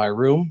was in my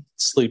room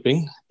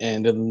sleeping,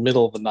 and in the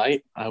middle of the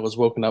night, I was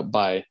woken up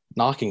by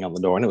knocking on the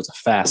door, and it was a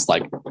fast,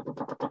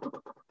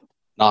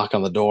 knock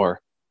on the door.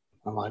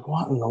 I'm like,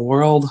 what in the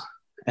world?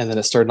 And then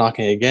it started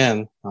knocking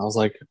again. I'm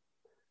like,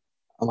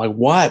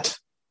 what?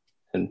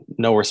 And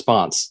no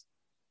response.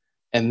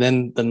 And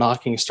then the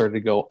knocking started to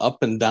go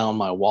up and down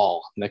my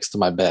wall next to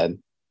my bed.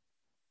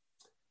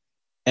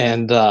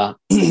 And I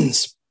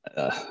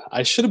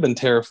should have been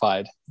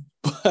terrified,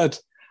 but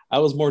I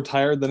was more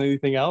tired than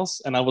anything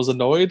else, and I was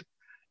annoyed.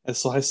 And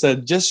so I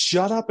said, just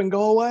shut up and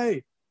go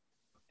away.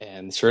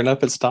 And sure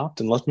enough, it stopped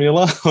and left me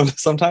alone.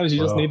 Sometimes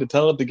you just need to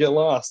tell it to get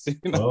lost.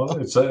 Well,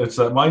 it's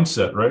that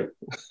mindset, right?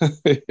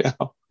 Yeah.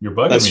 You're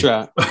bugging me. That's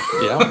right.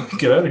 Yeah.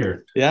 Get out of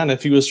here. Yeah. And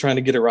if he was trying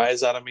to get a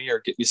rise out of me or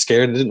get me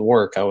scared, it didn't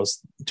work. I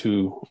was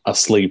too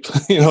asleep.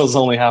 I was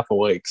only half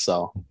awake.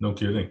 So no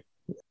kidding.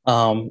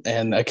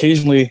 And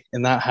occasionally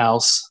in that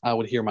house, I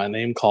would hear my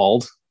name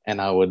called, and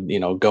I would,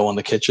 go in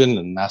the kitchen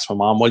and ask my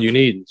mom, what do you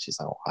need? And she's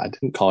like, oh, I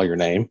didn't call your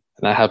name.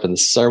 And that happened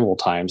several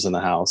times in the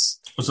house.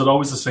 Was it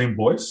always the same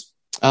voice?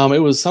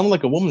 It sounded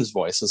like a woman's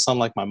voice. It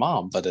sounded like my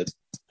mom, but it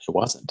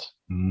wasn't.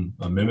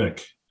 A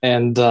mimic.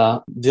 And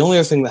the only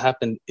other thing that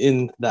happened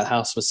in that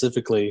house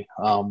specifically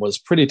was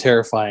pretty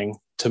terrifying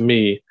to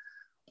me.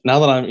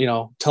 Now that I'm,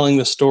 telling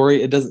the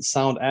story, it doesn't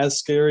sound as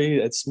scary.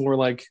 It's more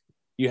like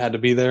you had to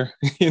be there,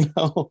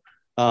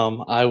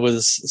 I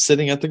was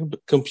sitting at the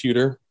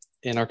computer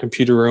in our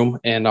computer room,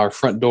 and our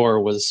front door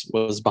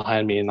was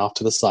behind me and off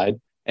to the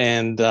side.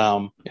 And,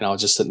 I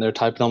was just sitting there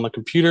typing on the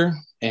computer,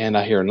 and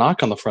I hear a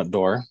knock on the front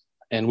door.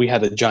 And we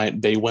had a giant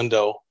bay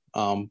window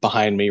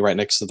behind me right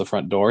next to the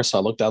front door. So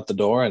I looked out the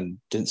door and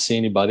didn't see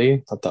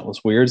anybody. Thought that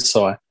was weird.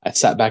 So I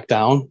sat back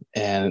down,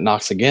 and it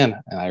knocks again.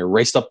 And I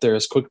raced up there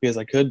as quickly as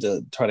I could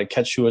to try to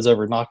catch who was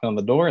ever knocking on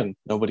the door, and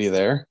nobody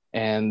there.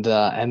 And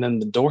then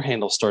the door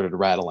handle started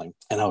rattling.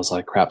 And I was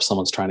like, crap,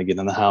 someone's trying to get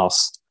in the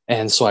house.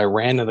 And so I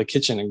ran to the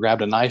kitchen and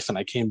grabbed a knife, and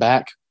I came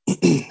back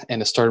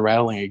and it started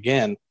rattling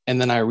again.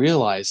 And then I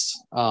realized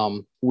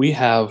we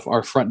have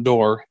our front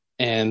door.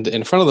 And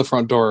in front of the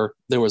front door,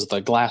 there was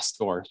the glass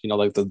door,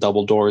 like the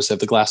double doors have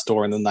the glass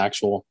door and then the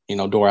actual,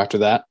 door after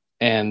that.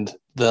 And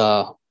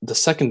the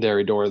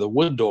secondary door, the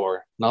wood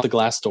door, not the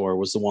glass door,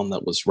 was the one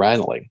that was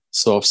rattling.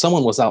 So if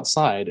someone was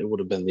outside, it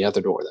would have been the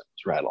other door that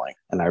was rattling.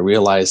 And I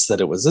realized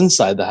that it was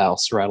inside the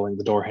house rattling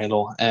the door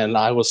handle. And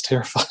I was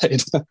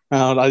terrified.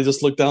 And I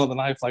just looked down at the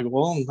knife like,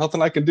 well,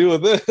 nothing I can do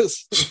with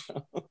this.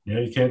 Yeah,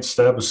 you can't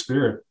stab a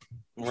spirit.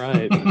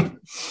 Right.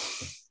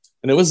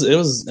 And it was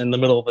in the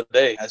middle of the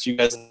day. As you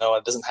guys know,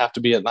 it doesn't have to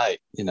be at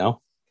night,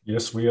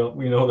 Yes, we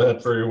know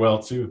that very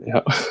well, too. Yeah.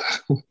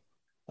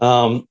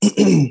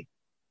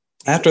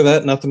 After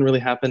that, nothing really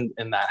happened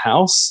in that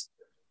house.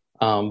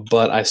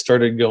 But I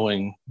started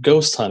going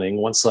ghost hunting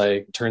once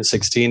I turned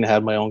 16,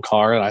 had my own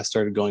car, and I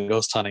started going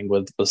ghost hunting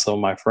with some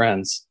of my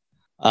friends.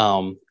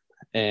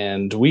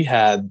 And we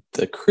had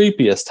the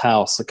creepiest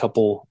house a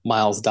couple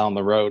miles down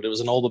the road. It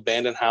was an old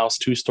abandoned house,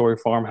 2-story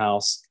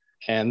farmhouse.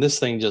 And this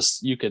thing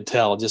just, you could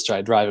tell just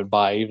by driving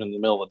by, even in the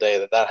middle of the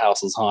day, that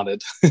house was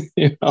haunted,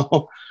 you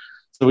know?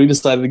 So we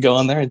decided to go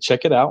in there and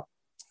check it out.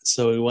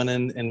 So we went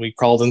in and we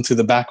crawled in through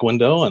the back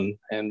window and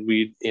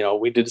we, you know,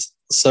 we did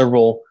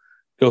several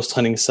ghost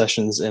hunting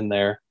sessions in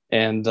there.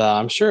 And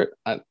I'm sure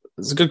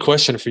it's a good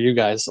question for you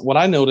guys. What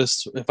I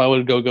noticed, if I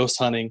would go ghost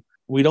hunting,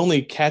 we'd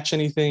only catch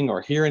anything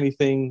or hear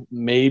anything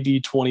maybe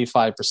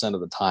 25%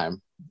 of the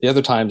time. The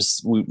other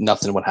times,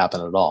 nothing would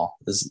happen at all.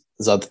 Is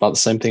that about the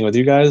same thing with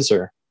you guys,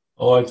 or?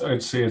 Oh,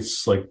 I'd say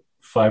it's like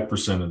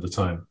 5% of the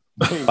time.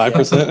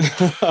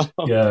 5%?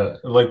 Yeah,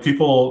 like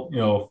people, you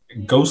know,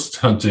 ghost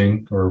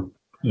hunting or,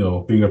 you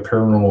know, being a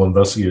paranormal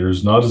investigator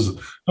is not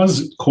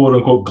as quote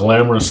unquote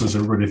glamorous as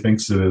everybody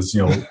thinks it is.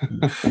 You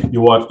know,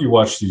 you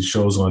watch these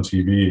shows on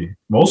TV.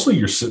 Mostly,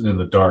 you're sitting in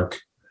the dark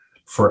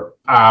for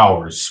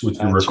hours with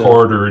your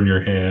recorder in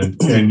your hand,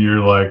 and you're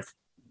like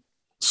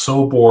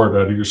so bored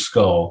out of your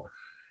skull,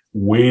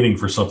 waiting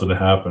for something to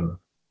happen.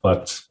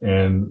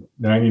 And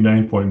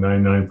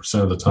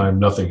 99.99% of the time,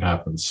 nothing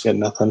happens. Get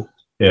nothing.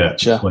 Yeah.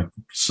 Like,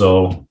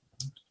 so,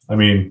 I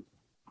mean,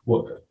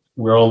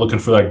 we're all looking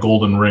for that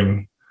golden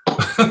ring.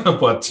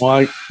 But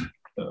well,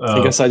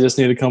 I guess I just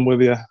need to come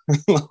with you.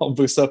 I'll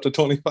boost up to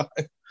 25.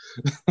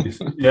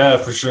 Yeah,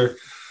 for sure.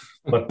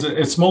 But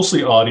it's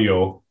mostly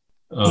audio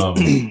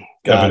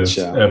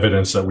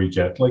evidence that we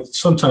get. Like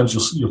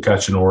sometimes you'll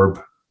catch an orb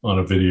on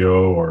a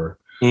video, or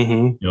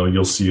you know,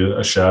 you'll see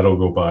a shadow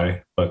go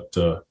by. But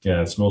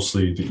yeah, it's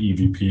mostly the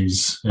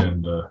EVPs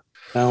and.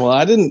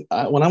 Well,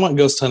 when I went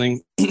ghost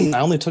hunting, I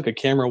only took a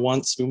camera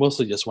once. We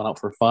mostly just went out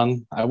for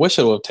fun. I wish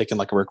I would have taken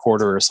like a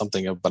recorder or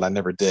something, but I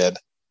never did.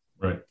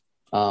 Right.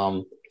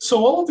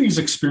 So all of these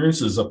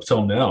experiences up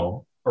till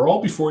now are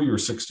all before you were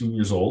 16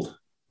 years old?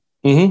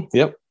 Mm-hmm.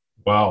 Yep.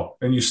 Wow.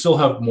 And you still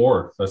have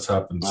more that's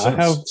happened since. I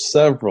have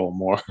several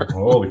more.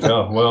 Holy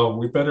cow. Well,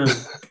 we better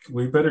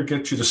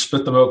get you to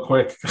spit them out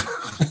quick.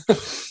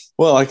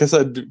 Well, like I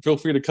said, feel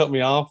free to cut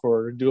me off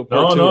or do a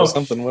part two or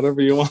something,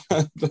 whatever you want.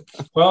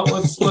 Well,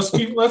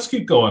 let's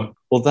keep going.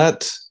 Well,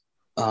 that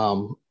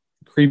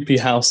creepy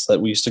house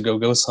that we used to go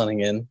ghost hunting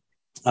in,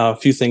 a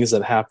few things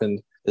that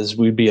happened is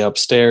we'd be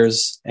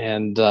upstairs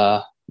and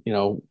you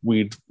know,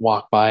 we'd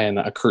walk by and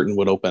a curtain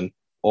would open,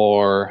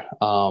 or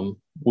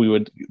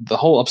the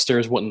whole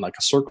upstairs went in like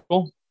a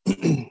circle.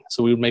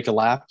 So we would make a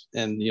lap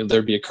and, you know,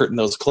 there'd be a curtain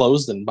that was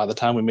closed, and by the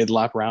time we made the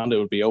lap around, it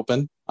would be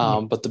open.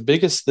 But the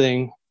biggest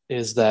thing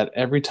is that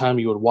every time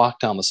you would walk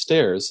down the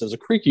stairs, there's a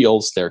creaky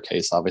old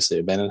staircase, obviously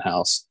abandoned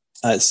house.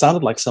 It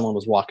sounded like someone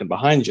was walking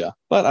behind you,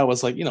 but I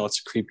was like, you know, it's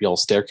a creepy old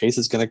staircase.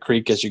 It's going to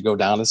creak as you go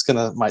down.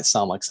 Might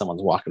sound like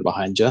someone's walking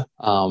behind you.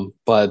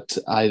 But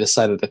I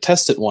decided to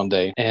test it one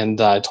day,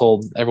 and I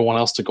told everyone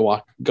else to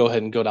go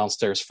ahead and go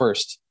downstairs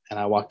first. And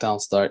I walked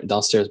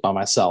downstairs by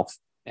myself,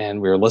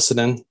 and we were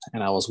listening,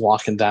 and I was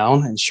walking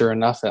down, and sure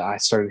enough, I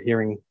started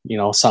hearing, you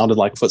know, sounded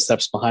like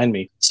footsteps behind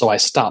me. So I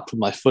stopped with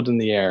my foot in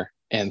the air,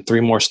 and 3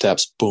 more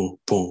steps, boom,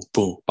 boom,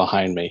 boom,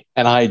 behind me.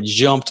 And I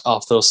jumped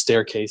off those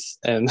staircase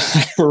and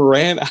I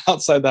ran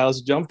outside the house,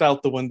 jumped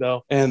out the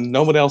window, and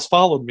nobody else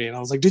followed me. And I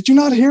was like, "Did you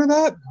not hear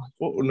that?" Like,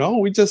 well, no,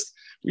 we just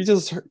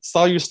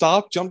saw you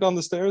stop, jump down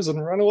the stairs,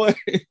 and run away.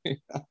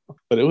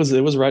 But it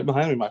was right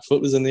behind me. My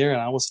foot was in the air,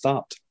 and I was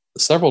stopped.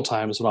 Several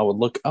times when I would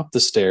look up the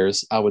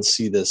stairs, I would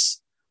see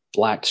this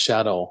black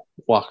shadow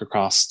walk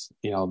across,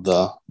 you know,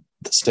 the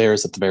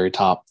stairs at the very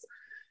top.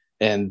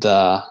 And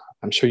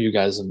I'm sure you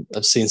guys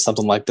have seen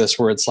something like this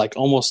where it's like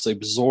almost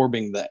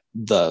absorbing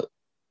the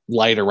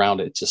light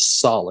around it, just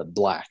solid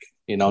black,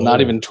 you know,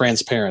 not even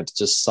transparent,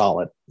 just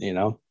solid, you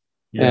know.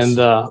 Yes. And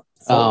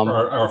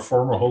our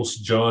former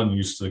host John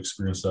used to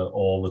experience that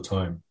all the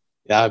time.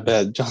 Yeah, I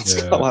bet John's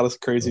got a lot of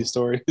crazy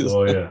stories.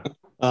 Oh yeah.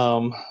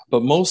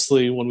 But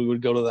mostly when we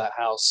would go to that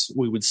house,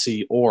 we would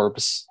see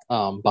orbs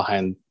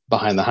behind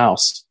the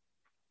house.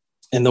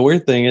 And the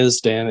weird thing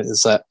is, Dan,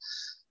 is that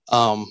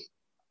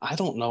I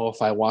don't know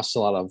if I watched a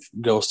lot of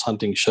ghost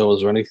hunting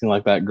shows or anything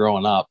like that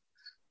growing up,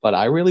 but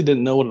I really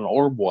didn't know what an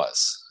orb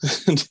was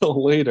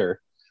until later.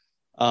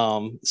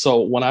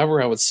 So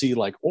whenever I would see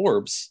like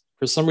orbs,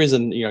 for some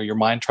reason, you know, your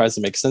mind tries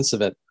to make sense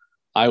of it.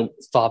 I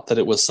thought that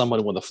it was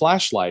someone with a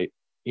flashlight,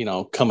 you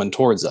know, coming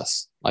towards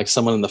us, like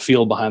someone in the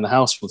field behind the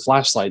house with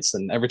flashlights.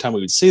 And every time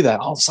we would see that,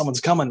 oh, someone's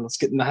coming, let's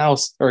get in the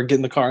house or get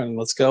in the car and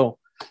let's go.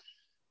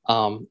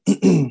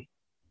 It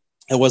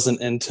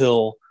wasn't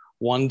until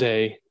one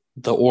day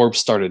the orbs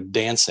started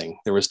dancing.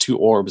 There was 2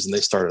 orbs and they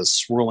started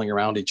swirling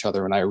around each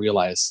other. And I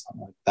realized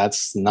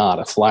that's not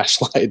a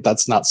flashlight.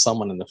 That's not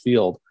someone in the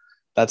field.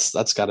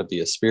 That's got to be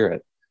a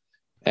spirit.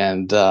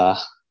 And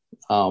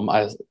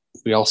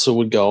we also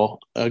would go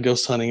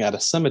ghost hunting at a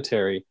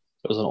cemetery.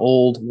 It was an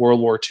old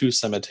World War II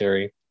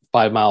cemetery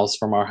 5 miles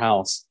from our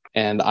house.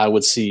 And I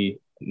would see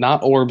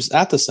not orbs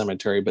at the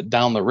cemetery, but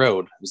down the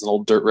road. It was an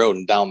old dirt road.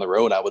 And down the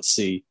road, I would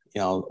see,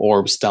 you know,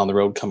 orbs down the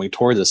road coming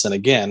towards us. And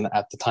again,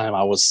 at the time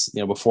I was,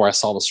 you know, before I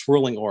saw the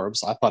swirling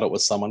orbs, I thought it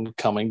was someone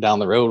coming down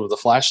the road with a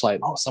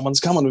flashlight. Oh, someone's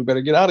coming. We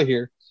better get out of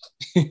here.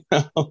 You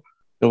know?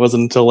 It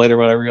wasn't until later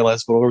when I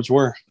realized what orbs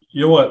were.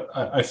 You know what?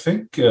 I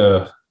think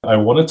I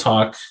want to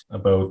talk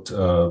about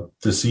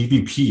this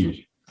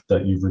EVP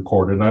that you've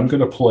recorded, and I'm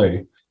going to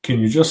play. Can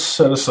you just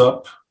set us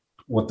up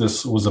what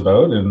this was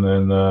about, and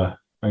then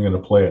I'm going to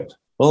play it.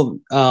 Well,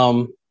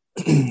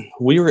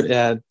 we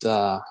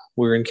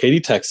were in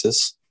Katy,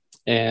 Texas,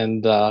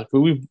 and I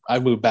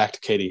moved back to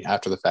Katy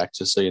after the fact,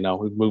 just so you know.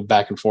 We've moved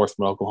back and forth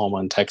from Oklahoma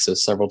and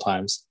Texas several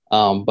times.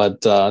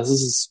 But this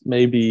is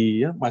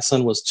maybe, my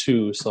son was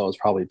 2, so it was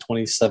probably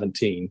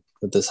 2017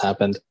 that this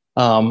happened.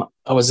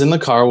 I was in the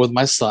car with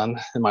my son,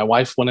 and my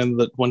wife went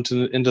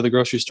into the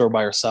grocery store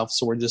by herself.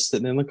 So we're just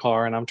sitting in the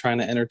car, and I'm trying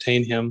to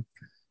entertain him,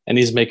 and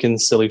he's making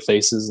silly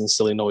faces and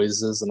silly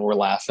noises, and we're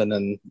laughing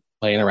and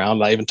playing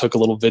around. I even took a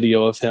little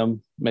video of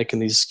him making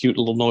these cute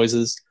little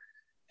noises.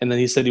 And then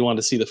he said he wanted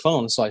to see the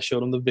phone. So I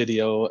showed him the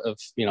video of,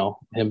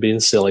 him being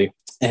silly.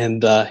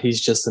 And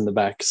he's just in the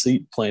back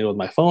seat playing with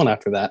my phone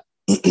after that.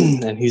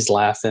 And he's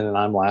laughing and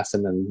I'm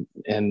laughing.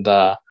 And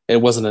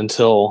it wasn't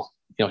until,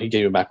 he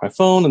gave me back my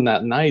phone. And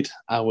that night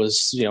I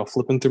was,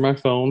 flipping through my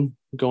phone,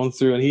 going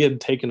through, and he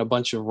had taken a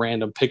bunch of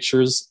random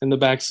pictures in the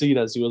back seat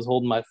as he was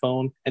holding my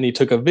phone. And he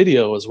took a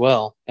video as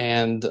well.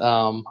 And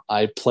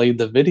I played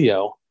the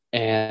video,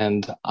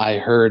 and I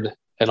heard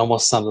it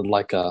almost sounded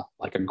like a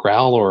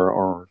growl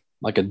or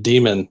like a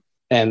demon.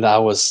 And I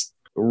was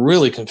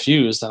really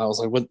confused. And I was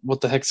like, what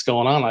the heck's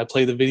going on? I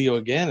played the video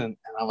again. And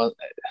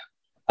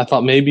I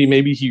thought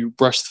maybe he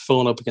brushed the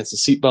phone up against the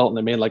seatbelt and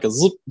it made like a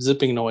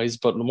zipping noise.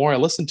 But the more I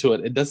listened to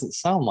it, it doesn't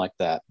sound like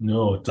that.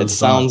 No, it does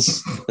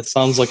it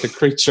sounds like a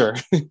creature,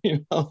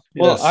 Yes.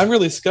 Well, I'm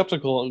really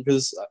skeptical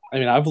because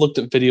I've looked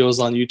at videos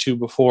on YouTube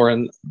before,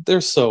 and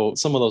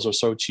some of those are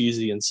so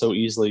cheesy and so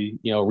easily,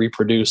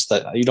 reproduced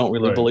that you don't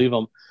really believe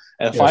them.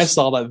 And if I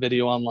saw that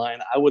video online,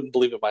 I wouldn't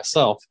believe it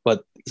myself.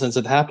 But since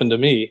it happened to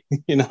me,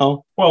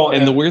 Well,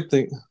 and the weird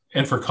thing.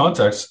 And for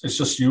context, it's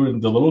just you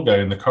and the little guy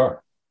in the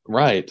car.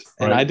 Right.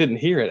 And I didn't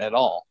hear it at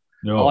all.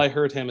 No. All I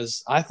heard him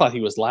is, I thought he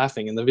was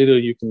laughing. In the video,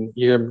 you can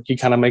hear him. He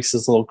kind of makes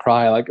this little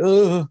cry like,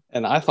 ugh.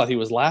 And I thought he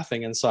was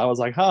laughing. And so I was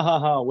like, ha, ha,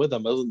 ha, with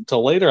him.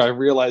 Until later, I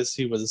realized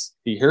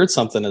he heard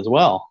something as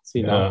well.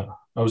 Yeah.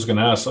 I was going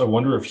to ask, I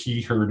wonder if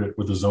he heard it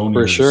with his own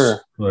ears. For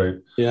sure. Right.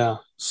 Yeah.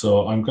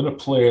 So I'm going to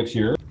play it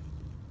here.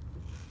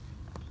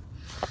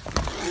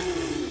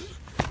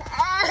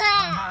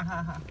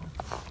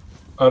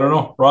 I don't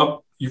know,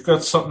 Rob, you've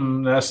got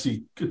something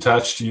nasty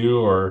attached to you,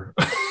 or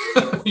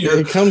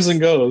it comes and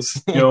goes.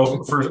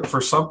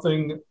 for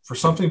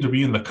something to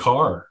be in the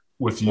car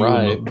with you,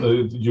 right.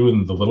 You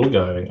and the little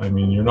guy.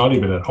 You're not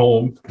even at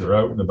home; you're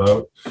out and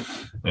about,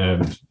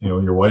 and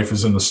your wife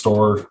is in the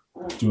store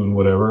doing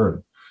whatever,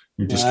 and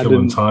you're just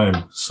killing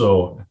time.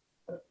 So,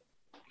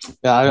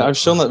 yeah, I've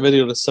shown that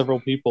video to several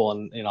people,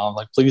 and I'm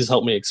like, please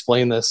help me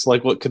explain this.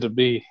 Like, what could it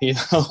be?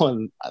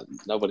 And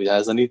nobody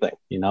has anything.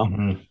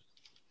 Mm-hmm.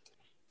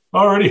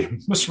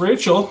 Alrighty, Miss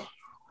Rachel,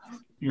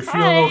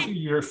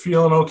 you're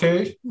feeling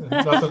okay?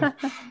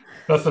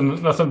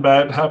 Nothing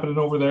bad happening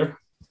over there?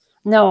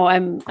 No,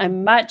 I'm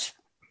much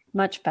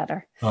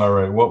better. All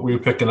right, what were you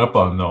picking up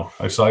on though?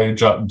 I saw you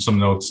jotting some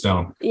notes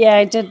down. Yeah,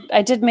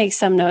 I did make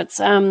some notes.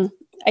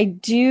 I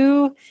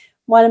do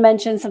want to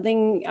mention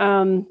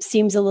something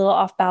seems a little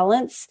off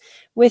balance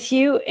with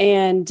you,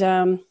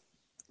 and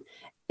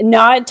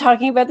not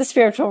talking about the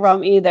spiritual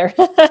realm either.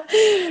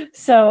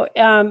 So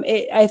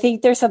I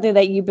think there's something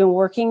that you've been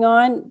working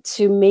on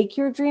to make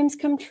your dreams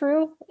come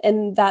true.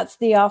 And that's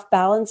the off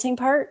balancing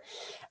part.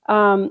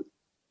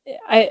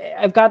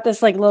 I've got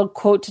this like little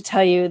quote to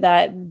tell you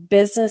that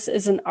business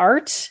is an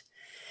art,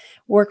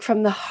 work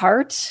from the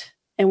heart,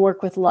 and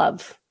work with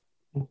love.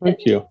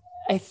 Thank you.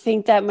 I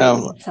think that might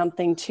mean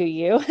something to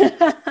you.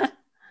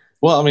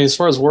 Well, as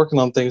far as working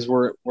on things,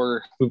 we're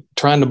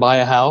trying to buy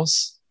a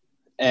house.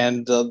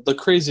 And the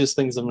craziest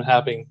things have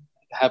been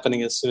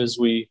happening as soon as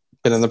we've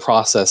been in the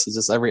process. It's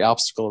just every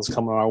obstacle is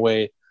coming our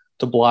way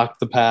to block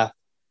the path.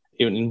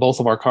 Even in both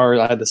of our cars,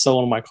 I had to sell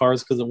one of my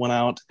cars because it went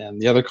out,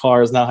 and the other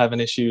car is now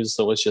having issues.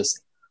 So it's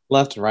just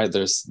left and right.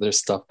 There's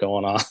stuff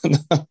going on.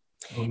 Oh,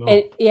 no.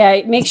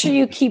 And, make sure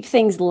you keep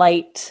things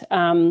light.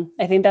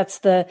 I think that's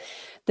the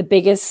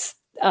biggest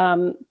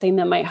thing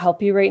that might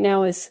help you right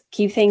now is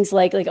keep things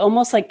like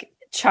almost like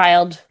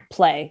child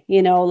play,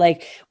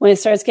 like when it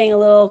starts getting a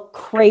little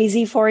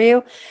crazy for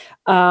you,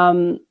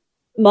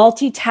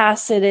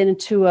 multitask it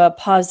into a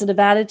positive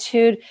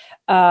attitude,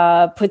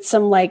 put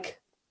some like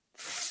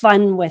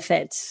fun with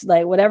it,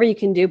 like whatever you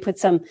can do, put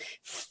some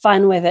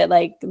fun with it,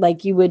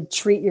 like you would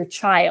treat your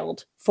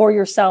child for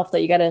yourself,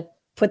 that you got to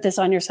put this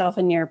on yourself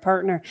and your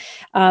partner,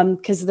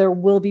 because there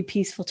will be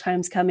peaceful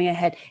times coming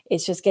ahead.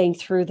 It's just getting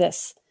through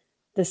this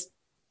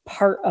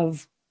part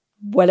of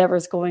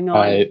whatever's going on.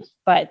 Right.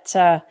 But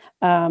a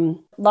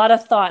lot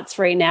of thoughts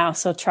right now.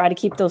 So try to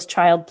keep those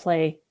child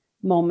play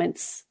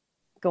moments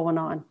going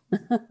on.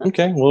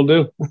 Okay, will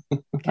do.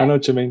 Okay. I know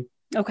what you mean.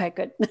 Okay,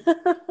 good.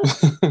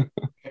 A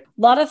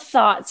lot of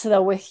thoughts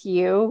though with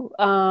you.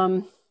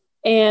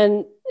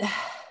 And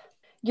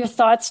your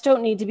thoughts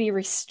don't need to be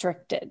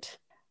restricted.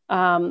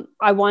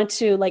 I want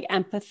to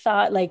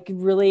empathize,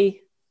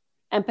 really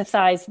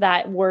empathize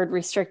that word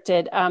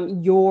restricted.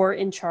 You're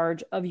in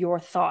charge of your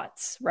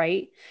thoughts,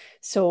 right?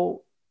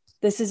 So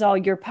this is all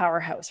your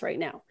powerhouse right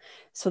now.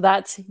 So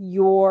that's for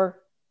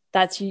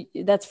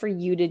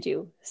you to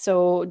do.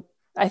 So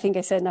I think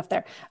I said enough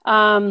there.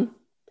 I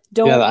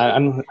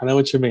know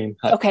what you mean.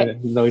 Okay. I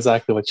know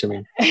exactly what you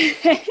mean.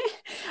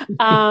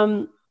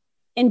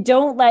 And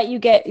don't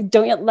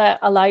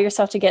allow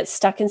yourself to get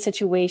stuck in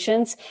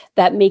situations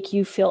that make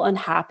you feel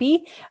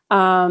unhappy.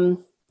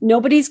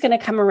 Nobody's going to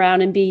come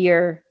around and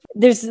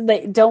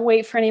don't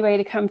wait for anybody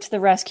to come to the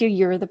rescue.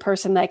 You're the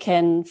person that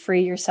can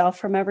free yourself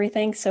from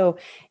everything. So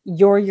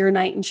you're your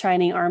knight in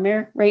shining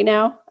armor right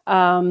now.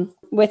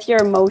 With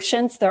your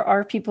emotions, there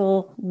are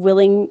people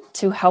willing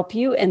to help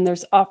you, and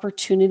there's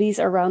opportunities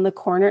around the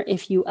corner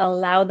if you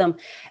allow them.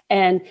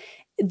 And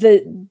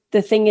the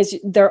thing is,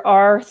 there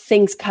are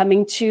things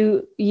coming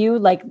to you,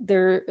 like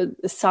they're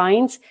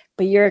signs,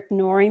 but you're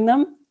ignoring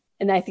them.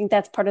 And I think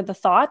that's part of the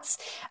thoughts.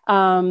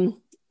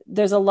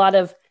 There's a lot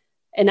of,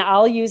 and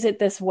I'll use it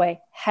this way,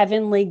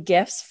 heavenly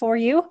gifts for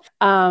you.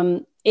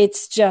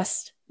 It's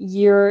just,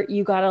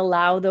 you got to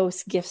allow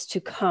those gifts to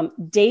come.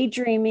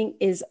 Daydreaming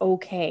is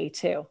okay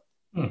too.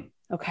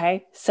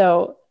 Okay.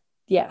 So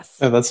yes.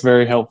 Yeah, that's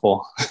very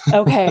helpful.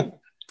 Okay.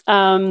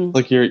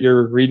 Like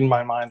you're reading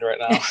my mind right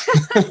now.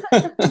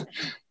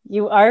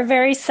 You are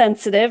very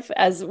sensitive,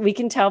 as we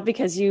can tell,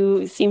 because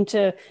you seem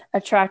to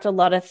attract a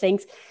lot of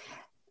things.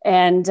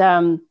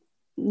 And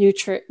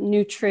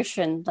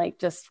nutrition, like,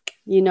 just,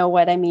 you know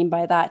what I mean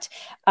by that.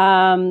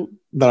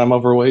 That I'm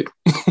overweight.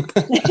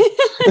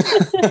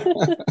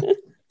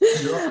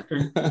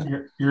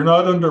 You're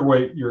not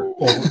underweight. You're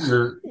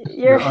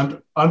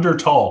under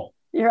tall.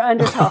 You're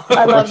under tall.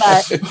 I love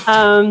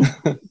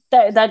that.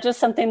 That's just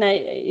something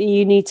that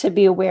you need to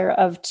be aware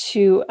of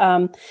too.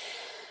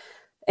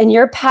 And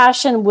your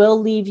passion will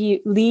lead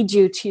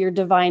you to your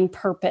divine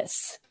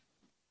purpose.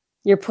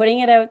 You're putting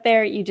it out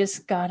there. You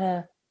just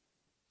gotta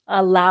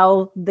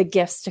allow the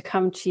gifts to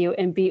come to you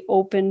and be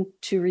open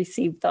to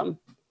receive them.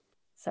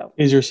 So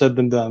easier said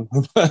than done.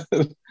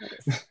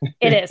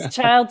 It is.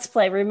 Child's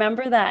play.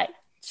 Remember that.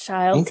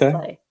 Child's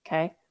play.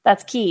 Okay.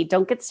 That's key.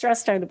 Don't get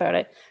stressed out about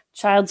it.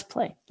 Child's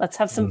play. Let's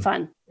have some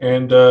fun.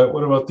 And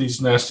what about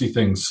these nasty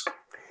things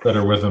that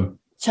are with him?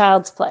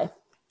 Child's play.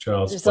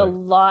 There's a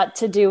lot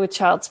to do with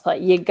child's play.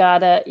 You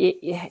gotta,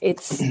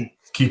 it's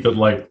keep it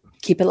light.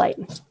 Keep it light.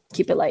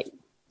 Keep it light.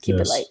 Keep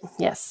it light.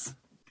 Yes.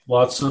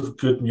 Lots of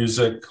good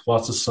music,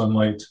 lots of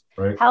sunlight,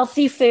 right?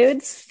 Healthy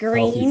foods,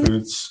 green.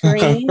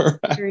 Green.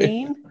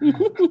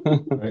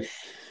 Right.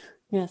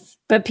 Yes.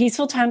 But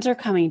peaceful times are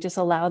coming. Just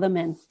allow them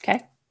in.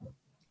 Okay.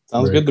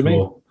 Sounds good to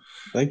me.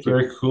 Thank you.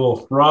 Very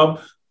cool.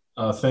 Rob,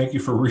 thank you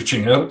for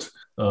reaching out.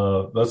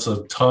 That's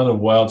a ton of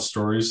wild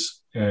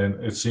stories.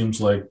 And it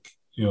seems like,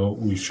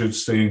 we should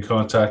stay in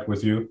contact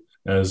with you,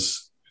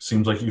 as it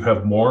seems like you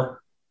have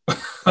more.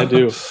 I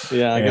do.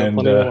 Yeah, I got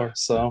plenty more.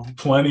 So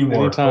plenty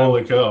more. Anytime.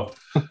 Holy cow.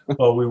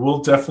 Well, we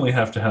will definitely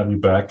have to have you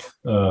back.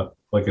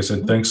 Like I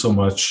said, thanks so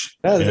much.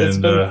 Yeah, it's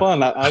been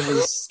fun. I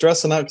was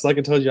stressing out because, like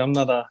I told you, I'm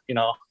not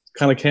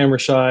kind of camera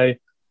shy,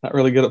 not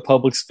really good at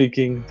public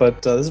speaking,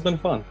 but this has been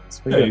fun.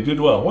 Yeah, you did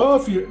well. Well,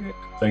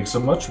 thanks so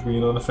much for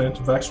being on the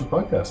Phantom Faction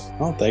podcast.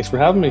 Oh, thanks for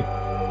having me.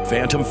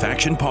 Phantom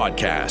Faction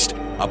Podcast,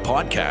 a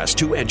podcast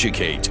to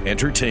educate,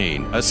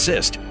 entertain,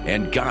 assist,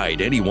 and guide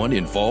anyone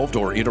involved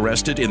or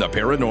interested in the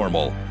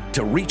paranormal.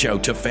 To reach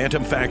out to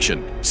Phantom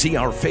Faction, see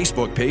our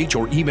Facebook page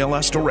or email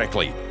us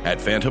directly at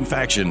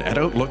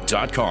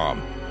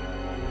phantomfaction@outlook.com.